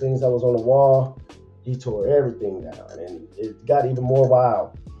all those things that was on the wall. He tore everything down, and it got even more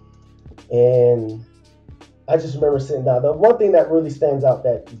wild. And I just remember sitting down. The one thing that really stands out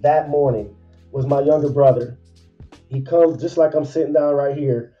that morning was my younger brother. He comes just like I'm sitting down right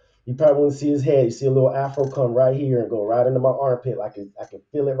here. You probably wouldn't see his head. You see a little afro come right here and go right into my armpit. I can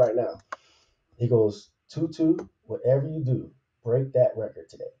feel it right now. He goes, Tutu, whatever you do, break that record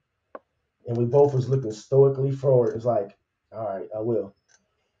today. And we both was looking stoically forward. It was like, all right, I will.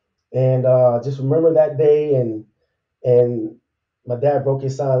 And just remember that day, and my dad broke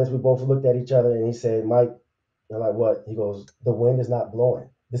his silence. We both looked at each other, and he said, Mike, I'm like, what? He goes, the wind is not blowing.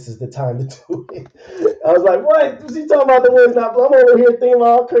 This is the time to do it. I was like, what? Was he talking about the wind's not blowing? I'm over here thinking about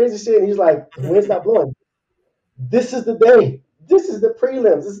all crazy shit. And he's like, the wind's not blowing. This is the day. This is the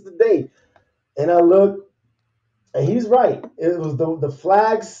prelims. This is the day. And I look, and he's right. It was the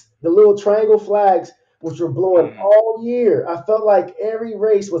flags, the little triangle flags, which were blowing Mm. all year. I felt like every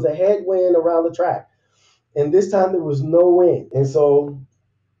race was a headwind around the track. And this time there was no wind. And so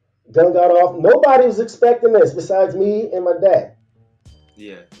gun got off. Nobody was expecting this besides me and my dad.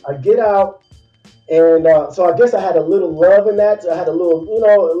 Yeah. I get out, and so I guess I had a little love in that. I had a little,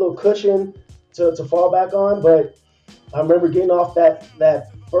 a little cushion to fall back on. But I remember getting off that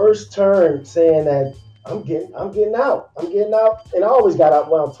first turn saying that I'm getting out. I'm getting out. And I always got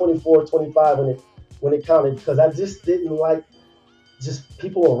out around 24, 25 when it counted, because I just didn't like just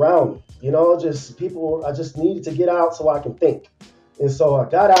people around me. Just people. I just needed to get out so I can think. And so I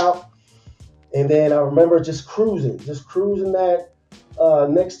got out, and then I remember just cruising that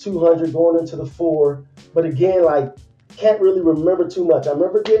next 200 going into the four. But again, like, can't really remember too much. I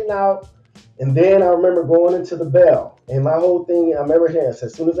remember getting out, and then I remember going into the bell. And my whole thing, I remember hearing,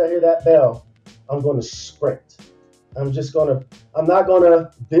 as soon as I hear that bell, I'm going to sprint. I'm not going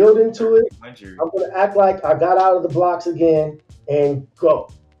to build into it. I'm going to act like I got out of the blocks again and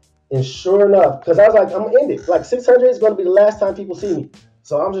go. And sure enough, because I was like, I'm in it. Like 600 is going to be the last time people see me.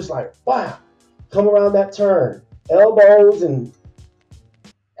 So I'm just like, wow, come around that turn, elbows and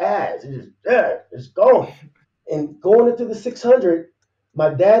ass, it's going. And going into the 600,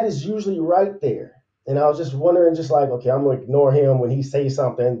 my dad is usually right there. And I was just wondering, just like, okay, I'm going to ignore him when he says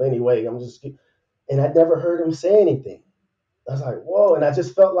something. But anyway, and I never heard him say anything. I was like, whoa. And I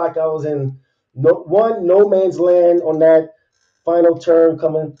just felt like I was in no man's land on that final turn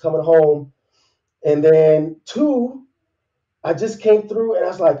coming home. And then two, I just came through, and I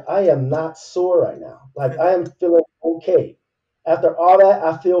was like, I am not sore right now. Like, I am feeling okay. After all that,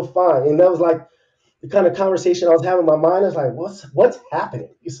 I feel fine. And that was like the kind of conversation I was having in my mind. I was like, what's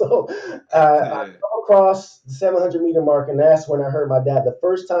happening? So I Yeah. come across the 700-meter mark, and that's when I heard my dad, the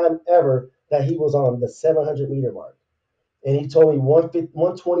first time ever that he was on the 700-meter mark. And he told me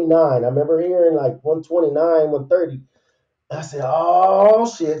 129. I remember hearing like 129, 130. I said, "Oh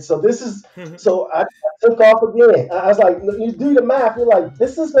shit!" So I took off again. I was like, "You do the math. You're like,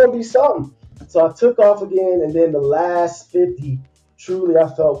 this is gonna be something." So I took off again, and then the last 50, truly, I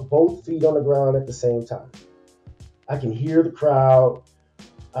felt both feet on the ground at the same time. I can hear the crowd.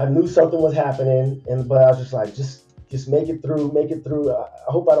 I knew something was happening, but I was just like, just make it through, make it through. I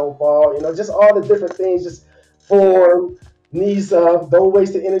hope I don't fall. Just all the different things. Just form, knees up, don't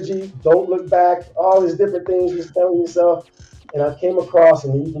waste the energy, don't look back. All these different things, just telling yourself. And I came across,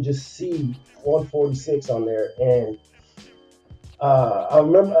 and you can just see 146 on there. And I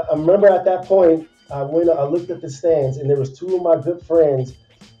remember at that point, I looked at the stands, and there was two of my good friends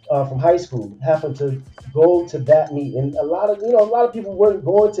from high school happened to go to that meet, and a lot of people weren't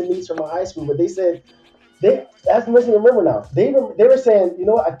going to meets from my high school, but they said that's what makes me remember now. They were saying,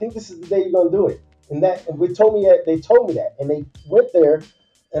 I think this is the day you're gonna do it, and we told me that they told me that, and they went there,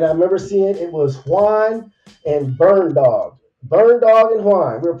 and I remember seeing it was Juan and Burn Dog and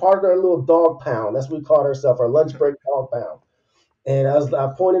Juan. We were part of our little dog pound. That's what we called ourselves, our lunch break dog pound. And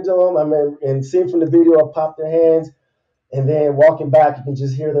I pointed to them. I mean, and seeing from the video, I popped their hands, and then walking back, you can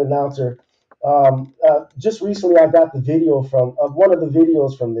just hear the announcer. Just recently, I got the video from one of the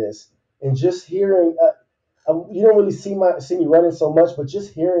videos from this, and just hearing. You don't really see me running so much, but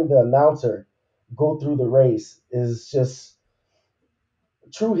just hearing the announcer go through the race is just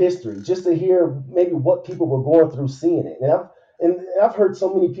true history. Just to hear maybe what people were going through seeing it, and I've heard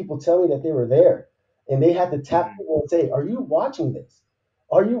so many people tell me that they were there, and they had to tap Mm. people and say, "Are you watching this?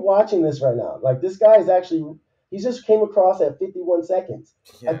 Are you watching this right now? Like, this guy is actually, he just came across at 51 seconds.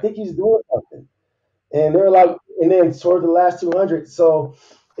 I Yeah. think he's doing something." And they're like, Wow. and then toward the last 200. So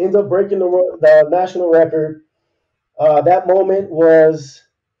ends up breaking the national record. That moment was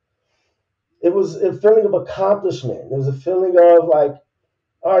it was a feeling of accomplishment. It was a feeling of like,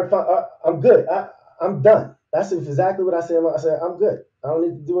 all right, fine, I'm good. I'm done. That's exactly what I said. I said, I'm good. I don't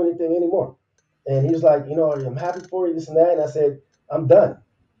need to do anything anymore. And he was like, I'm happy for you, this and that. And I said, I'm done.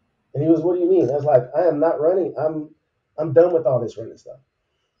 And he was, what do you mean? I was like, I am not running. I'm done with all this running stuff.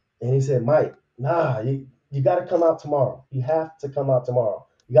 And he said, Mike, nah, you got to come out tomorrow. You have to come out tomorrow.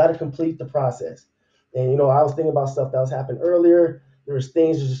 You got to complete the process. And I was thinking about stuff that was happening earlier. There was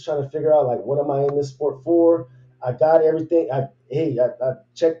things just trying to figure out, like, what am I in this sport for? I got everything. I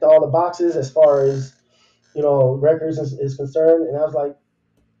checked all the boxes as far as records is concerned. And I was like,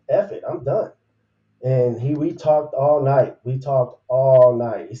 F it, I'm done. And we talked all night. We talked all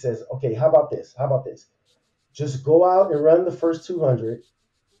night. He says, okay, how about this? How about this? Just go out and run the first 200,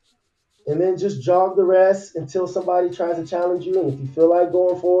 and then just jog the rest until somebody tries to challenge you. And if you feel like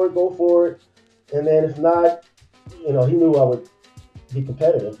going for it, go for it. And then if not, he knew I would be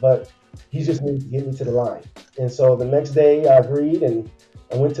competitive, but he just needed to get me to the line. And so the next day I agreed, and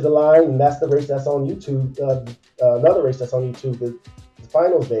I went to the line, and that's the race that's on YouTube. Another race that's on YouTube, the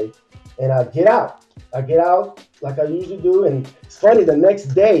finals day. And I get out like I usually do. And it's funny, the next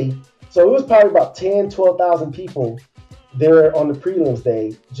day, so it was probably about 10, 12,000 people there on the prelims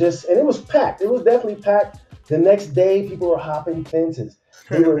day. And it was packed. It was definitely packed. The next day, people were hopping fences.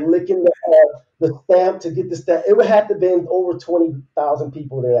 They were licking the stamp to get the stamp. It would have to have been over 20,000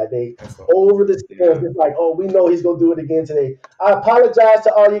 people there that day. Over the stamp. It's like, oh, we know he's going to do it again today. I apologize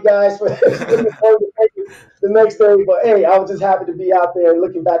to all you guys for the next day. But, hey, I was just happy to be out there. And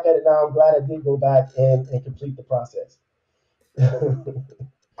looking back at it now, I'm glad I did go back and complete the process.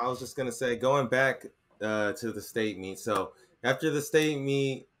 I was just going to say, going back to the state meet. So after the state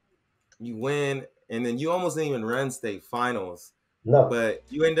meet, you win, and then you almost didn't even run state finals. No. But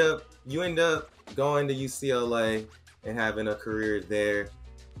you end up going to UCLA and having a career there.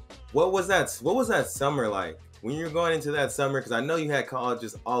 What was that summer like? When you were going into that summer, because I know you had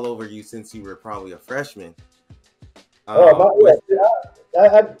colleges all over you since you were probably a freshman. I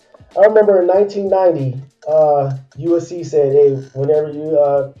remember in 1990, USC said, hey, whenever you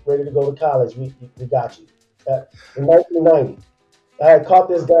ready to go to college, we got you. In 1990, I had caught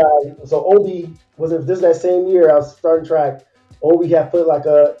this guy. So Obi that same year I was starting track. Obi had put like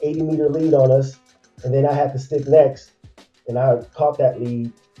a 80-meter lead on us, and then I had to stick next, and I caught that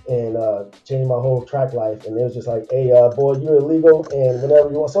lead and changed my whole track life. And it was just like, hey, boy, you're illegal, and whenever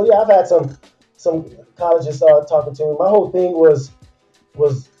you want. So yeah, I've had some colleges talking to me. My whole thing was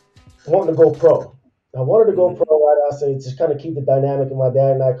wanting to go pro. I wanted to go pro, right? I say to kind of keep the dynamic of my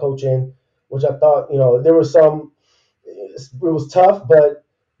dad and I coaching, which I thought, there was it was tough, but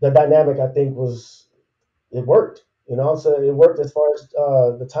the dynamic I think it worked. So it worked as far as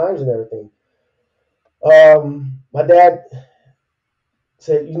the times and everything. My dad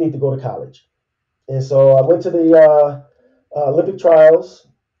said, you need to go to college. And so I went to the Olympic trials,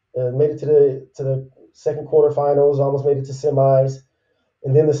 made it to the second quarterfinals, almost made it to semis.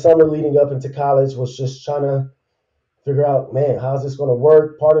 And then the summer leading up into college was just trying to figure out, man, how's this going to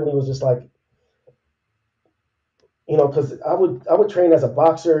work? Part of me was just like, because I would train as a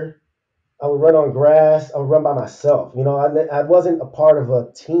boxer. I would run on grass. I would run by myself. I wasn't a part of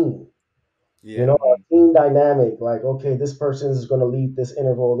a team. Yeah. A team dynamic. Like, okay, this person is going to lead this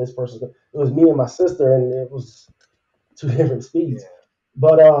interval. This person's it was me and my sister, and it was two different speeds. Yeah.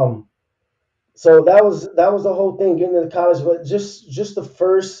 But so that was the whole thing, getting into college. But just the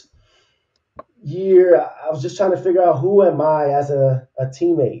first year, I was just trying to figure out, who am I as a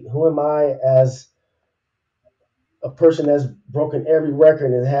teammate? Who am I as a person that's broken every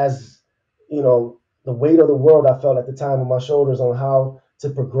record and has, the weight of the world, I felt at the time, on my shoulders on how to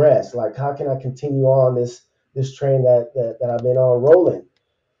progress. Like, how can I continue on this train that I've been on rolling?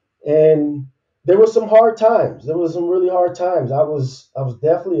 And there were some hard times. There was some really hard times. I was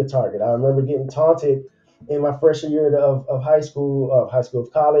definitely a target. I remember getting taunted in my freshman year of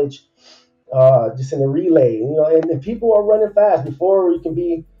college, just in the relay. And people are running fast. Before you can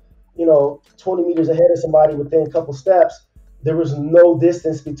be, 20 meters ahead of somebody within a couple steps, there was no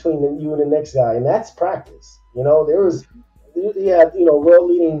distance between you and the next guy. And that's practice. We had, world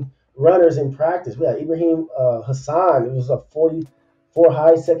leading runners in practice. We had Ibrahim Hassan. It was a 44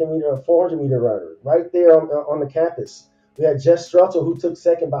 high 400 meter runner right there on the campus. We had Jess Strutzel, who took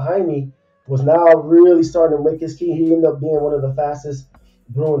second behind me, was now really starting to make his key. He ended up being one of the fastest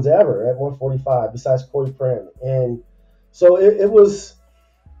Bruins ever at 145, besides Corey Prim. And so it was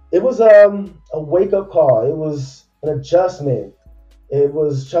a wake-up call. It was an adjustment. It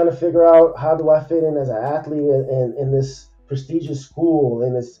was trying to figure out, how do I fit in as an athlete in this prestigious school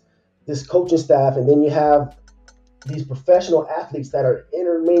and this coaching staff, and then you have these professional athletes that are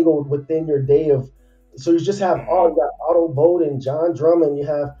intermingled within your day of. So you just have all you got Otto Bowden, John Drummond, you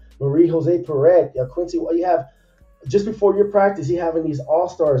have Marie Jose Perret, Quincy. You have just before your practice, you having these all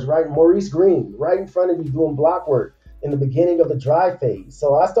stars, right? Maurice Green right in front of you doing block work in the beginning of the dry phase.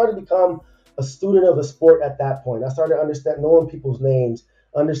 So I started to become a student of the sport at that point. I started knowing people's names,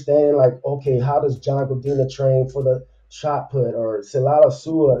 understanding like, okay, how does John Godina train for the shot put, or Silala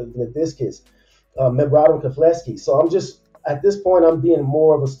Sua in the discus, Mebrado Kefleski. So I'm just at this point, I'm being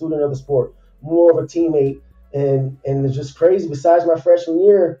more of a student of the sport, more of a teammate, and it's just crazy. Besides my freshman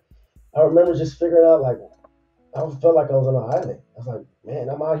year, I remember just figuring out like I felt like I was on an island. I was like, man,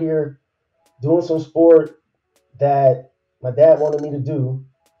 I'm out here doing some sport that my dad wanted me to do,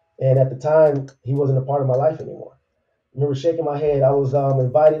 and at the time he wasn't a part of my life anymore. I remember shaking my head. I was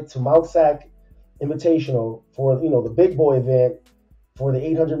invited to Mount Sac Invitational for the big boy event for the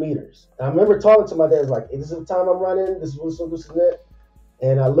 800 meters. And I remember talking to my dad, like, hey, this is the time I'm running. This is this and that.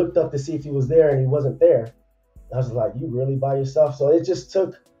 And I looked up to see if he was there, and he wasn't there. I was like, you really by yourself? So it just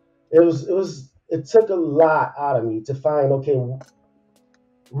took, it took a lot out of me to find, okay,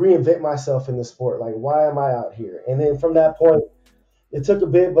 reinvent myself in the sport. Like, why am I out here? And then from that point, it took a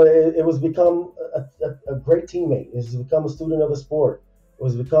bit, but it was become a great teammate. It was become a student of the sport. It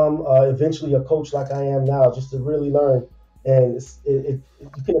was become eventually a coach like I am now, just to really learn. And you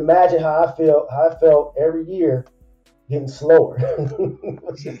can imagine how I felt every year getting slower.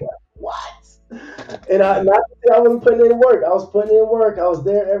 It's just like, what? And I wasn't putting in work. I was putting in work. I was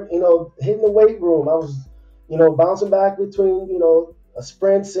there, hitting the weight room. I was, bouncing back between,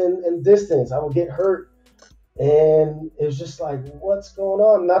 sprints and distance. I would get hurt. And it was just like, what's going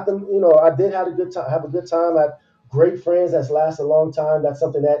on? Nothing, I did have a good time. I had great friends that's lasted a long time. That's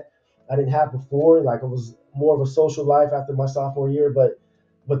something that I didn't have before. Like, it was more of a social life after my sophomore year, but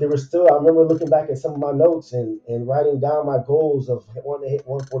they were still, I remember looking back at some of my notes and writing down my goals of wanting to hit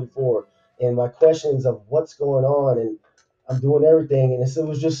 144 and my questions of what's going on, and I'm doing everything. And it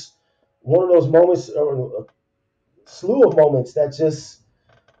was just one of those moments, or a slew of moments that just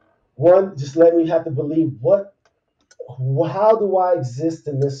let me have to believe, how do I exist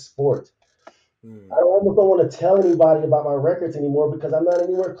in this sport? I almost don't want to tell anybody about my records anymore because I'm not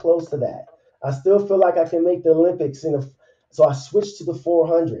anywhere close to that. I still feel like I can make the Olympics so I switched to the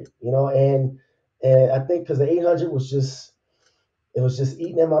 400, and I think because the 800 was just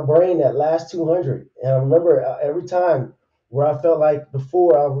eating at my brain, that last 200. And I remember every time where I felt like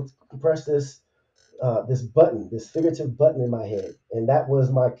before I would press this button, this figurative button in my head, and that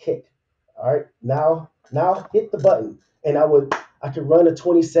was my kick. All right, now hit the button, and I could run a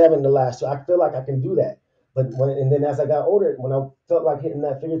 27 the last. So I feel like I can do that. But then as I got older, when I felt like hitting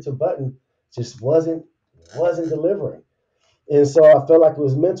that figurative button, just wasn't delivering. And so I felt like it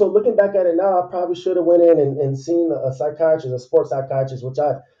was mental. Looking back at it now, I probably should have went in and seen a psychiatrist, a sports psychiatrist, which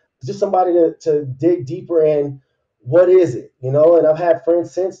just somebody to dig deeper in what is it, And I've had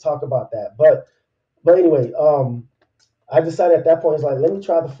friends since talk about that. But anyway, I decided at that point, it's like, let me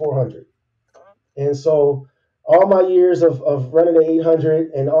try the 400. And so all my years of running the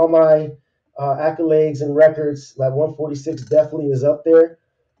 800 and all my accolades and records, like 146 definitely is up there.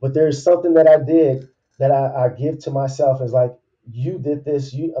 But there's something that I did that I give to myself, is like, you did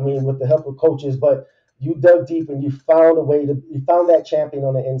this, with the help of coaches, but you dug deep and you found you found that champion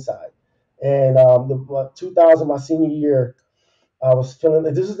on the inside. And 2000, my senior year, I was feeling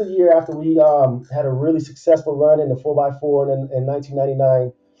that this is the year after we had a really successful run in the 4x4 in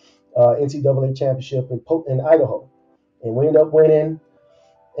 1999 NCAA championship in Idaho. And we ended up winning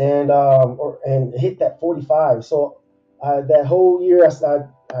and hit that 45. So that whole year,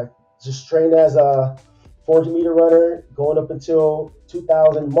 I just trained as a 400-meter runner going up until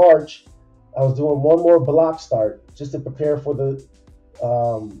 2000 March. I was doing one more block start just to prepare for the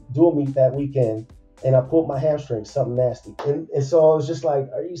dual meet that weekend, and I pulled my hamstring, something nasty. And so I was just like,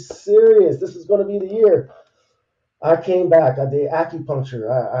 are you serious? This is going to be the year. I came back. I did acupuncture.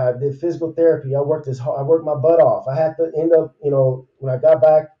 I did physical therapy. I worked my butt off. I had to end up, when I got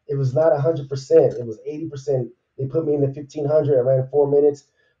back, it was not 100%. It was 80%. They put me in the 1500. I ran 4 minutes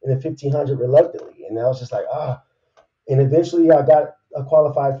in the 1500 reluctantly. And I was just like, And eventually I got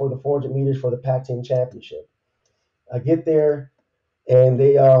qualified for the 400 meters for the Pac-10 championship. I get there, and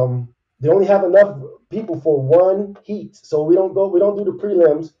they only have enough people for one heat. So we don't do the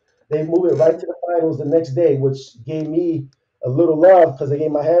prelims. They move it right to the finals the next day, which gave me a little love because they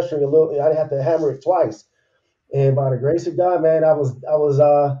gave my hamstring a little. I didn't have to hammer it twice. And by the grace of God, man, I was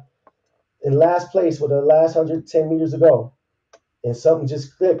in last place with the last 110 meters to go, and something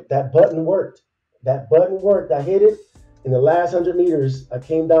just clicked. That button worked. I hit it, In the last 100 meters, I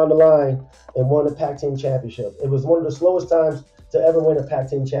came down the line and won the Pac-10 championship. It was one of the slowest times to ever win a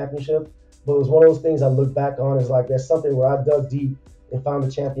Pac-10 championship, but it was one of those things I look back on as like that's something where I dug deep and found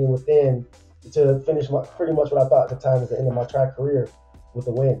the champion within to finish pretty much what I thought at the time was the end of my track career with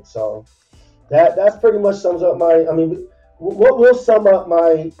the win. So that's pretty much sums up my. I mean, what will sum up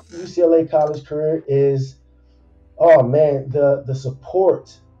my UCLA college career is, oh man, the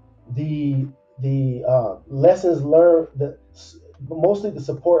support, the lessons learned, mostly the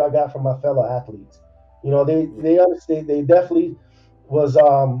support I got from my fellow athletes. You know, they understand. They definitely was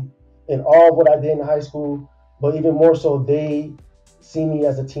in awe of what I did in high school, but even more so, they see me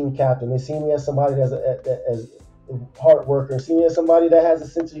as a team captain. They see me as somebody that's as hard worker. See me as somebody that has a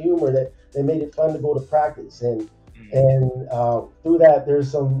sense of humor. That they made it fun to go to practice, and through that,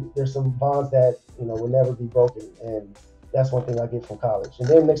 there's some bonds that will never be broken, and that's one thing I get from college. And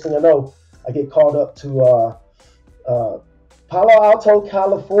then next thing I know, I get called up to Palo Alto,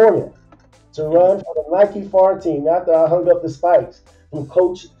 California, to run for the Nike farm team after I hung up the spikes from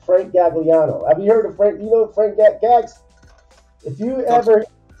Coach Frank Gagliano. Have you heard of Frank? You know Frank Gags? If you Coach, ever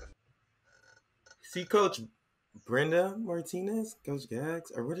see Coach Brenda Martinez, Coach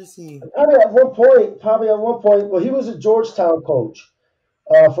Gags, or what is he? Probably at one point, well, he was a Georgetown coach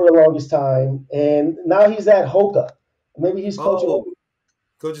for the longest time, and now he's at Hoka. Maybe he's coaching. Oh,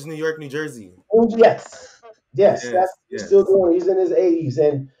 coaches New York, New Jersey. Yes, Yes, that's he's yes. still doing. He's in his 80s,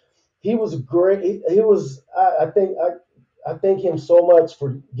 and he was great. He was. I thank him so much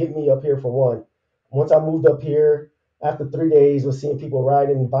for getting me up here for one. Once I moved up here, after 3 days of seeing people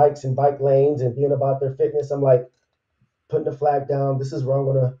riding bikes and bike lanes and being about their fitness, I'm like putting the flag down. This is where I'm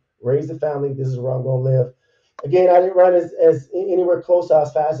gonna raise the family. This is where I'm gonna live. Again, I didn't run as anywhere close to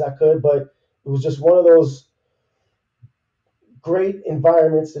as fast as I could, but it was just one of those great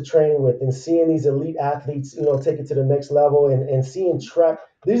environments to train with, and seeing these elite athletes, take it to the next level, and seeing track.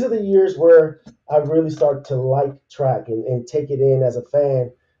 These are the years where I really start to like track and take it in as a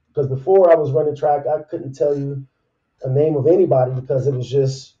fan. Because before I was running track, I couldn't tell you a name of anybody because it was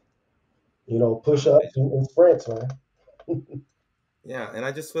just, push ups and sprints, man. Yeah, and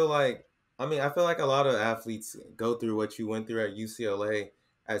I just feel like, I feel like a lot of athletes go through what you went through at UCLA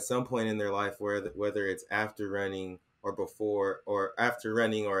at some point in their life, whether it's after running or before, or after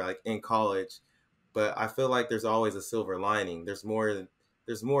running or like in college. But I feel like there's always a silver lining. There's more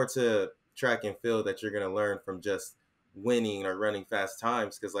to track and field that you're gonna learn from just winning or running fast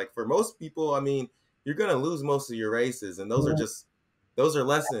times. Because like for most people, you're gonna lose most of your races, and those are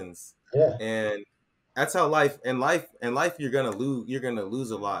lessons. Yeah. And that's how life you're gonna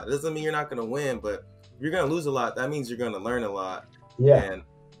lose a lot. It doesn't mean you're not gonna win, but if you're gonna lose a lot, that means you're gonna learn a lot. Yeah. And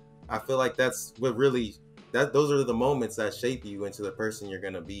I feel like that's what really those are the moments that shape you into the person you're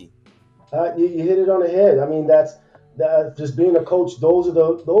gonna be. You hit it on the head. I mean, that's just being a coach. Those are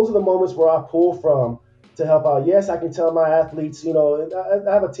the moments where I pull from to help out. Yes, I can tell my athletes. I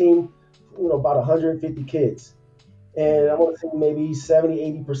have a team, about 150 kids, and I want to say maybe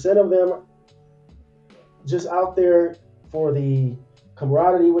 70-80% of them just out there for the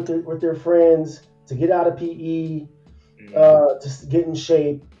camaraderie with their friends, to get out of PE, to get in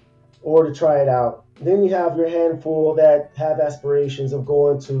shape, or to try it out. Then you have your handful that have aspirations of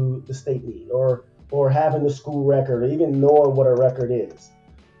going to the state meet or having the school record or even knowing what a record is.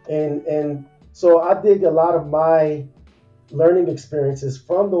 And so I dig a lot of my learning experiences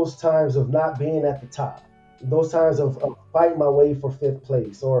from those times of not being at the top, those times of fighting my way for fifth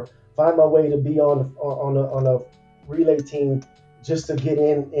place or find my way to be on a relay team just to get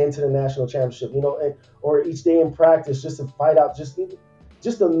into the national championship, or each day in practice just to fight out just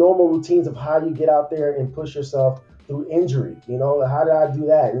the normal routines of how you get out there and push yourself through injury. How did I do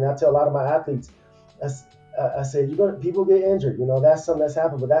that? And I tell a lot of my athletes, I said, people get injured. That's something that's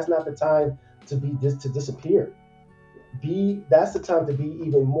happened, but that's not the time to disappear. That's the time to be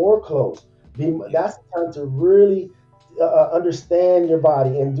even more close. That's the time to really understand your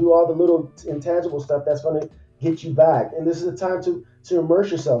body and do all the little intangible stuff that's going to get you back. And this is the time to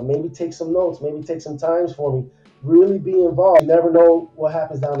immerse yourself. Maybe take some notes. Maybe take some times for me. Really be involved. You never know what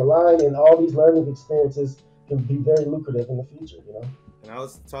happens down the line, and all these learning experiences can be very lucrative in the future. And I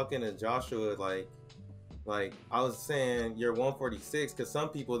was talking to Joshua, like I was saying, you're 146, because some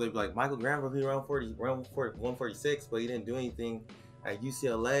people they'd be like, Michael Granville, he ran 146, but he didn't do anything at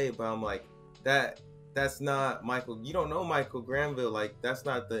UCLA. But I'm like, that's not Michael. You don't know Michael Granville. Like, that's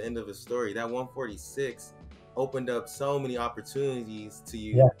not the end of his story. That 146 opened up so many opportunities to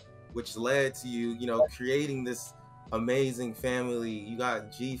you. Yeah. Which led to you, creating this amazing family. You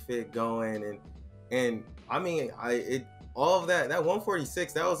got GFit going, and all of that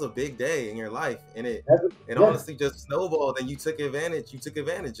 146, that was a big day in your life, and it Yeah. honestly just snowballed, and you took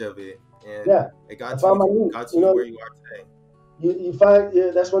advantage of it, and Yeah. it I got found my you niche. You know, where you are today. you find,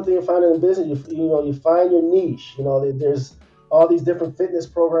 yeah, that's one thing you find in the business. You find your niche. You know, there's all these different fitness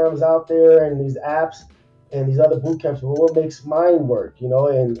programs out there and these apps and these other boot camps. But what makes mine work? You know,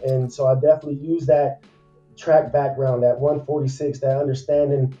 and so I definitely use that track background, that 146, that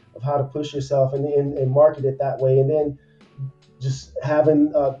understanding of how to push yourself and market it that way, and then just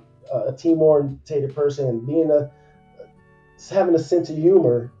having a team orientated person and having a sense of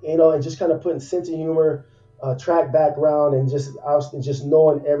humor, you know, and just kind of putting sense of humor, track background, and just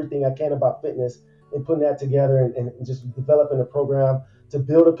knowing everything I can about fitness and putting that together and just developing a program to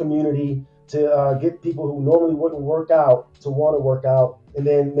build a community to get people who normally wouldn't work out to want to work out and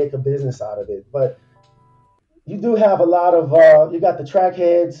then make a business out of it. But you do have a lot of you got the track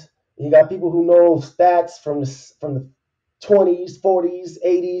heads, you got people who know stats from the 20s, 40s,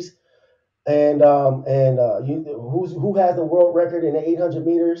 80s, and who has the world record in the 800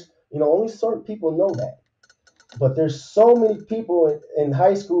 meters. You know, only certain people know that. But there's so many people in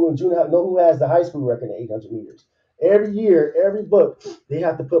high school and junior high know who has the high school record in 800 meters. Every year, every book, they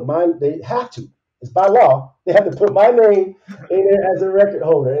have to put mine. They have to. It's by law. They have to put my name in there as a record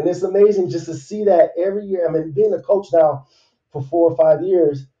holder, and it's amazing just to see that every year. I mean, being a coach now for 4 or 5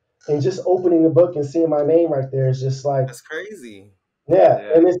 years, and just opening the book and seeing my name right there is just like, That's crazy. yeah.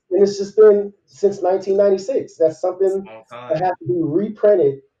 And it's just been since 1996. That's something that has to be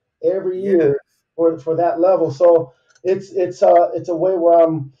reprinted every Yeah. year for that level. So it's a way where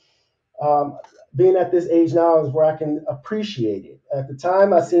I'm um, being at this age now is where I can appreciate it. At the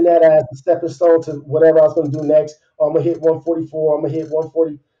time, I seen that as a stepping stone to whatever I was going to do next. Oh, I'm gonna hit 144. I'm gonna hit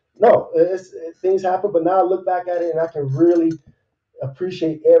 140. No, things happen, but now I look back at it and I can really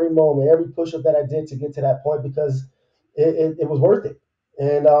appreciate every moment, every push up that I did to get to that point because it was worth it.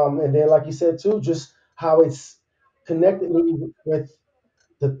 And then like you said too, just how it's connected me with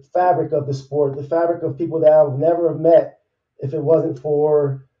the fabric of the sport, the fabric of people that I would never have met if it wasn't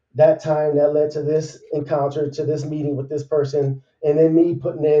for that time that led to this encounter, to this meeting with this person, and then me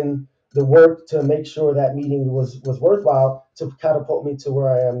putting in the work to make sure that meeting was worthwhile to catapult me to where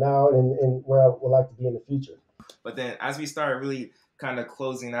I am now and where I would like to be in the future. But then as we started really kind of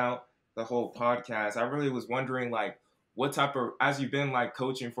closing out the whole podcast, I really was wondering like what type of, as you've been like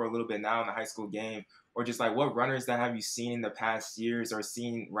coaching for a little bit now in the high school game, or just like what runners that have you seen in the past years or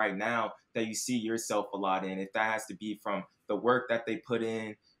seen right now that you see yourself a lot in? If that has to be from the work that they put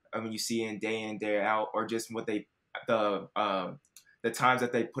in, I mean, you see in, day out, or just what the times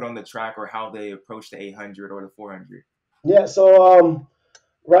that they put on the track or how they approach the 800 or the 400. Yeah, so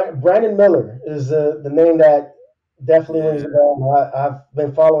right, Brandon Miller is the name that definitely rings a bell. I've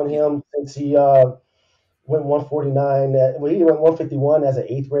been following him since he went 149. Well, he went 151 as an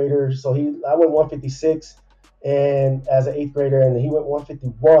eighth grader. So I went 156 and as an eighth grader, and he went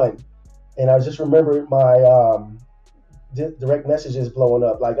 151. And I just remember my direct messages blowing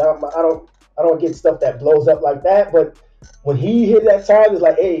up. Like I don't get stuff that blows up like that, but when he hit that time, it's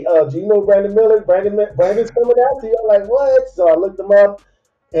like, hey, do you know Brandon Miller? Brandon's coming out to you. I'm like, what? So I looked him up,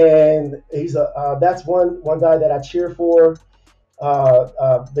 and that's one guy that I cheer for.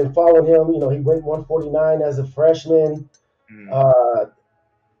 Been following him. You know, he went 149 as a freshman.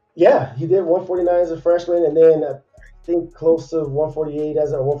 Yeah, he did 149 as a freshman, and then I think close to 148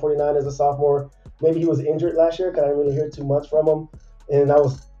 or 149 as a sophomore. Maybe he was injured last year because I didn't really hear too much from him, and I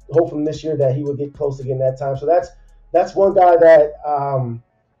was hoping this year that he would get close again that time. So that's one guy that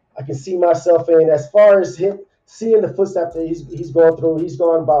I can see myself in. As far as him seeing the footsteps that he's going through, he's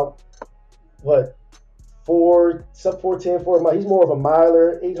gone about what sub 410 4 he's more of a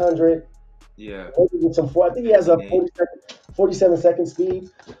miler, 800. Yeah. With some I think he has a 47 second speed.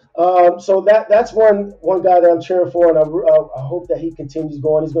 So that's one guy that I'm cheering for, and I hope that he continues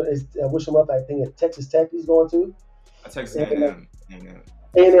going. I wish him up. I think at Texas Tech he's going to. Texas A&M.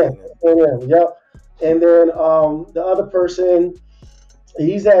 A&M. Yep. And then the other person,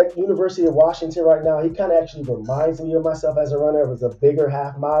 he's at University of Washington right now. He kind of actually reminds me of myself as a runner. It was a bigger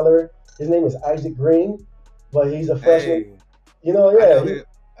half miler. His name is Isaac Green, but he's a freshman. Hey, you know, yeah.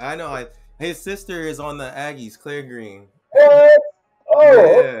 I know. His sister is on the Aggies, Claire Green. What?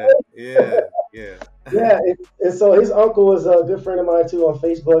 Oh, yeah. Yeah, and so his uncle is a good friend of mine too on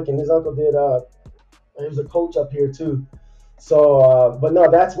Facebook, and his uncle did. He was a coach up here too. So, but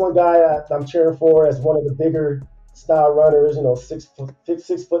no, that's one guy I'm cheering for as one of the bigger style runners. You know, 6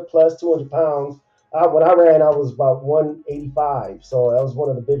 foot plus, 200 pounds. When I ran, I was about 185, so that was one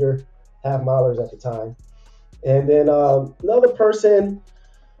of the bigger half milers at the time. And then another person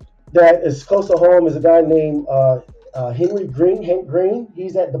that is close to home is a guy named Hank Green,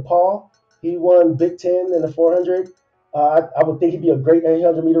 he's at DePaul. He won Big Ten in the 400. I would think he'd be a great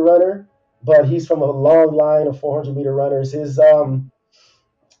 800-meter runner, but he's from a long line of 400-meter runners. His Bill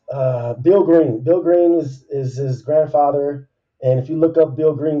Green. Bill Green is his grandfather, and if you look up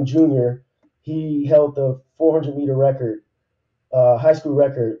Bill Green Jr., he held the 400-meter record, high school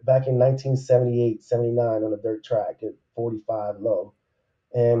record back in 1978, 79 on a dirt track at 45 low.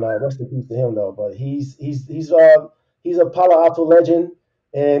 And rest in peace to him, though. But he's a Palo Alto legend,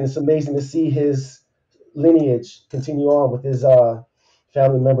 and it's amazing to see his lineage continue on with his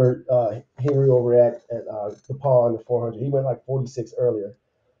family member Henry over at DePaul in the 400. He went like 46 earlier.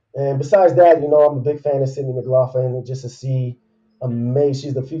 And besides that, I'm a big fan of Sydney McLaughlin, and just to see amazing,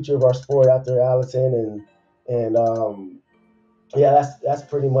 she's the future of our sport after Allison, and yeah, that's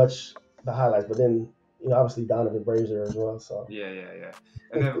pretty much the highlights. But then obviously Donovan Brazier as well. So yeah.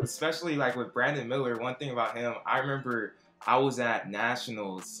 And then especially like with Brandon Miller, one thing about him, I remember I was at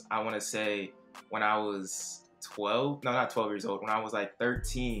nationals. I want to say when I was 12, no, not 12 years old. When I was like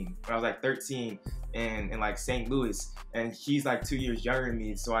 13, in like St. Louis, and he's like 2 years younger than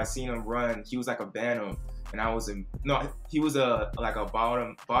me. So I seen him run. He was like a bantam, and he was a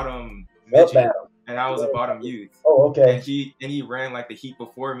bottom midget. And I was a bottom youth. Oh, okay. And he ran like the heat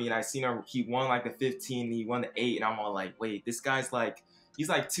before me, and I seen him. He won like the 15, and he won the 8, and I'm all like, wait, this guy's like, he's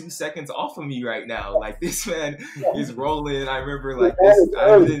like 2 seconds off of me right now. Like this man is rolling. I remember like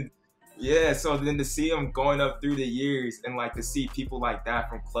this. Yeah. So then to see him going up through the years, and like to see people like that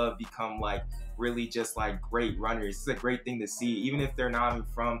from club become like really just like great runners, it's a great thing to see. Even if they're not even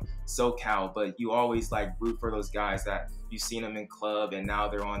from SoCal, but you always like root for those guys that you've seen them in club and now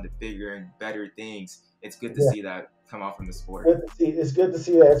they're on the bigger and better things. It's good to see that come out from the sport. It's good to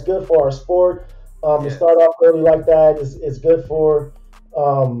see that. It's good for our sport. To start off early like that is good for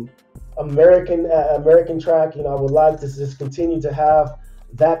American track. I would like to just continue to have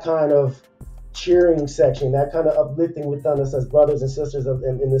that kind of cheering section, that kind of uplifting within us as brothers and sisters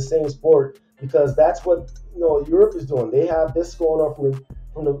in the same sport, because that's what Europe is doing. They have this going on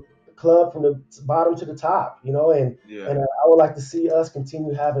from the club, from the bottom to the top, and I would like to see us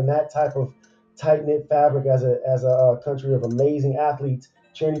continue having that type of tight knit fabric as a country of amazing athletes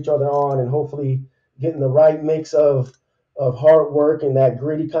cheering each other on, and hopefully getting the right mix of hard work and that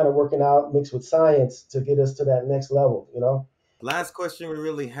gritty kind of working out mixed with science to get us to that next level. Last question we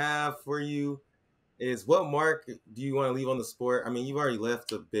really have for you is, what mark do you want to leave on the sport? I mean, you've already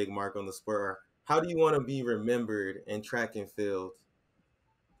left a big mark on the sport. How do you want to be remembered in track and field?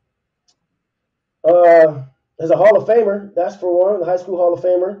 As a Hall of Famer, that's for one, the high school Hall of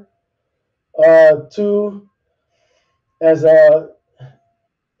Famer. Two, as a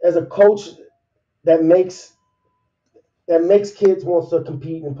coach that makes kids want to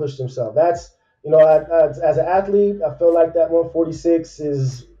compete and push themselves. That's as an athlete, I feel like that 146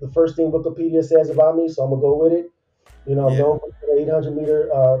 is the first thing Wikipedia says about me, so I'm gonna go with it. I'm known for the 800-meter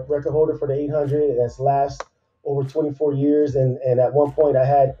record holder for the 800, that's last over 24 years, and at one point I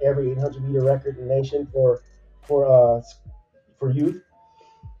had every 800-meter record in the nation for youth.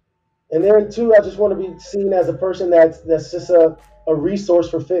 And then two, I just want to be seen as a person that's just a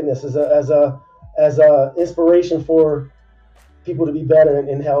resource for fitness, as a inspiration for people to be better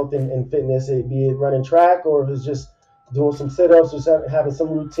in health and fitness, be it running track or if it's just doing some sit-ups or having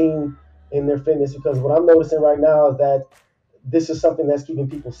some routine in their fitness. Because what I'm noticing right now is that this is something that's keeping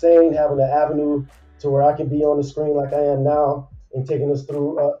people sane, having an avenue to where I can be on the screen like I am now and taking us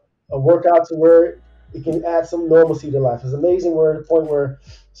through a workout to where it can add some normalcy to life. It's amazing we're at a point where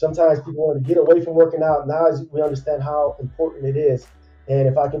sometimes people want to get away from working out. Now we understand how important it is. And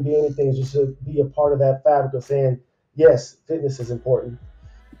if I can be anything, it's just to be a part of that fabric of saying, yes, fitness is important.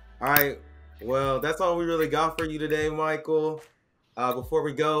 All right. Well, that's all we really got for you today, Michael. Before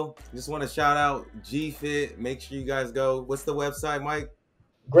we go, just want to shout out GFit. Make sure you guys go. What's the website, Mike?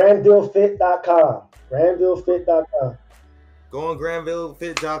 GranvilleFit.com. GranvilleFit.com. Go on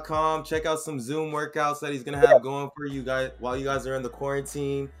GranvilleFit.com. Check out some Zoom workouts that he's going to have going for you guys while you guys are in the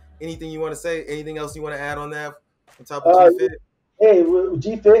quarantine. Anything you want to say? Anything else you want to add on that on top of GFit? Hey,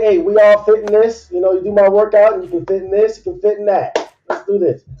 GFit, hey, we all fit in this. You do my workout and you can fit in this, you can fit in that. Let's do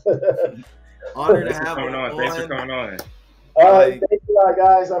this. Honor to have you on. Thanks for coming on. All right, thanks a lot,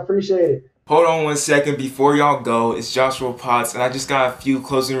 guys. I appreciate it. Hold on one second before y'all go. It's Joshua Potts, and I just got a few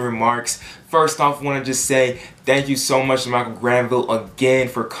closing remarks. First off, I want to just say thank you so much to Michael Granville again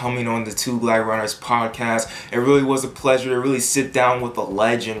for coming on the Two Black Runners podcast. It really was a pleasure to really sit down with a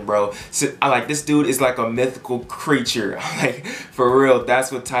legend, bro. This dude is like a mythical creature. Like, for real, that's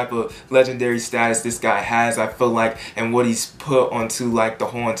what type of legendary status this guy has, I feel like, and what he's put onto like the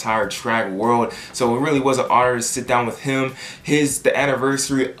whole entire track world. So it really was an honor to sit down with him. The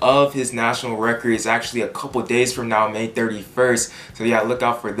anniversary of his national record is actually a couple days from now, May 31st. So yeah, look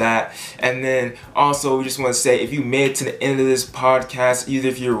out for that. And then also, we just want to say, if you made it to the end of this podcast, either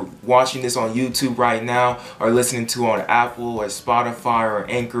if you're watching this on YouTube right now or listening to it on Apple or Spotify or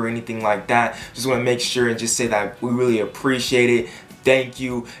Anchor or anything like that, just want to make sure and just say that we really appreciate it. Thank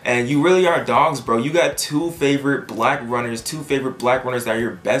you. And you really are dogs, bro. You got two favorite black runners that are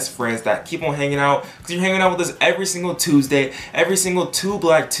your best friends that keep on hanging out, because you're hanging out with us every single Tuesday, every single Two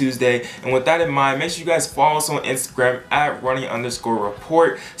Black Tuesday. And with that in mind, make sure you guys follow us on Instagram at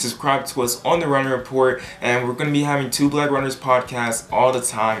running_report. Subscribe to us on the Running Report. And we're going to be having Two Black Runners podcasts all the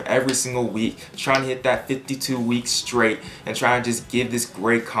time, every single week, trying to hit that 52 weeks straight and trying to just give this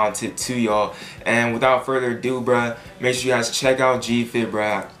great content to y'all. And without further ado, bruh, make sure you guys check out GFit,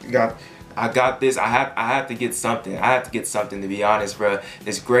 bruh. I got this. I had to get something. I had to get something, to be honest, bro.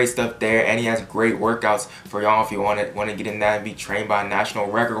 There's great stuff there, and he has great workouts for y'all if you want to get in that and be trained by a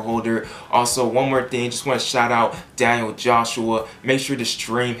national record holder. Also, one more thing, just want to shout out Daniel Joshua. Make sure to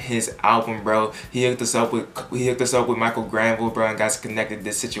stream his album, bro. He hooked us up with Michael Granville, bro, and got us connected to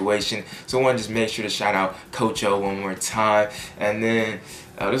this situation. So I want to just make sure to shout out Coach O one more time, and then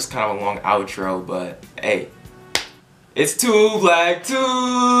this is kind of a long outro, but hey. It's Two Black Tuesday.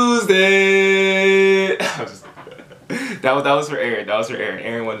 That was for Aaron.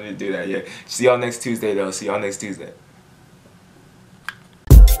 Aaron wanted to do that. Yeah. See y'all next Tuesday, though. See y'all next Tuesday.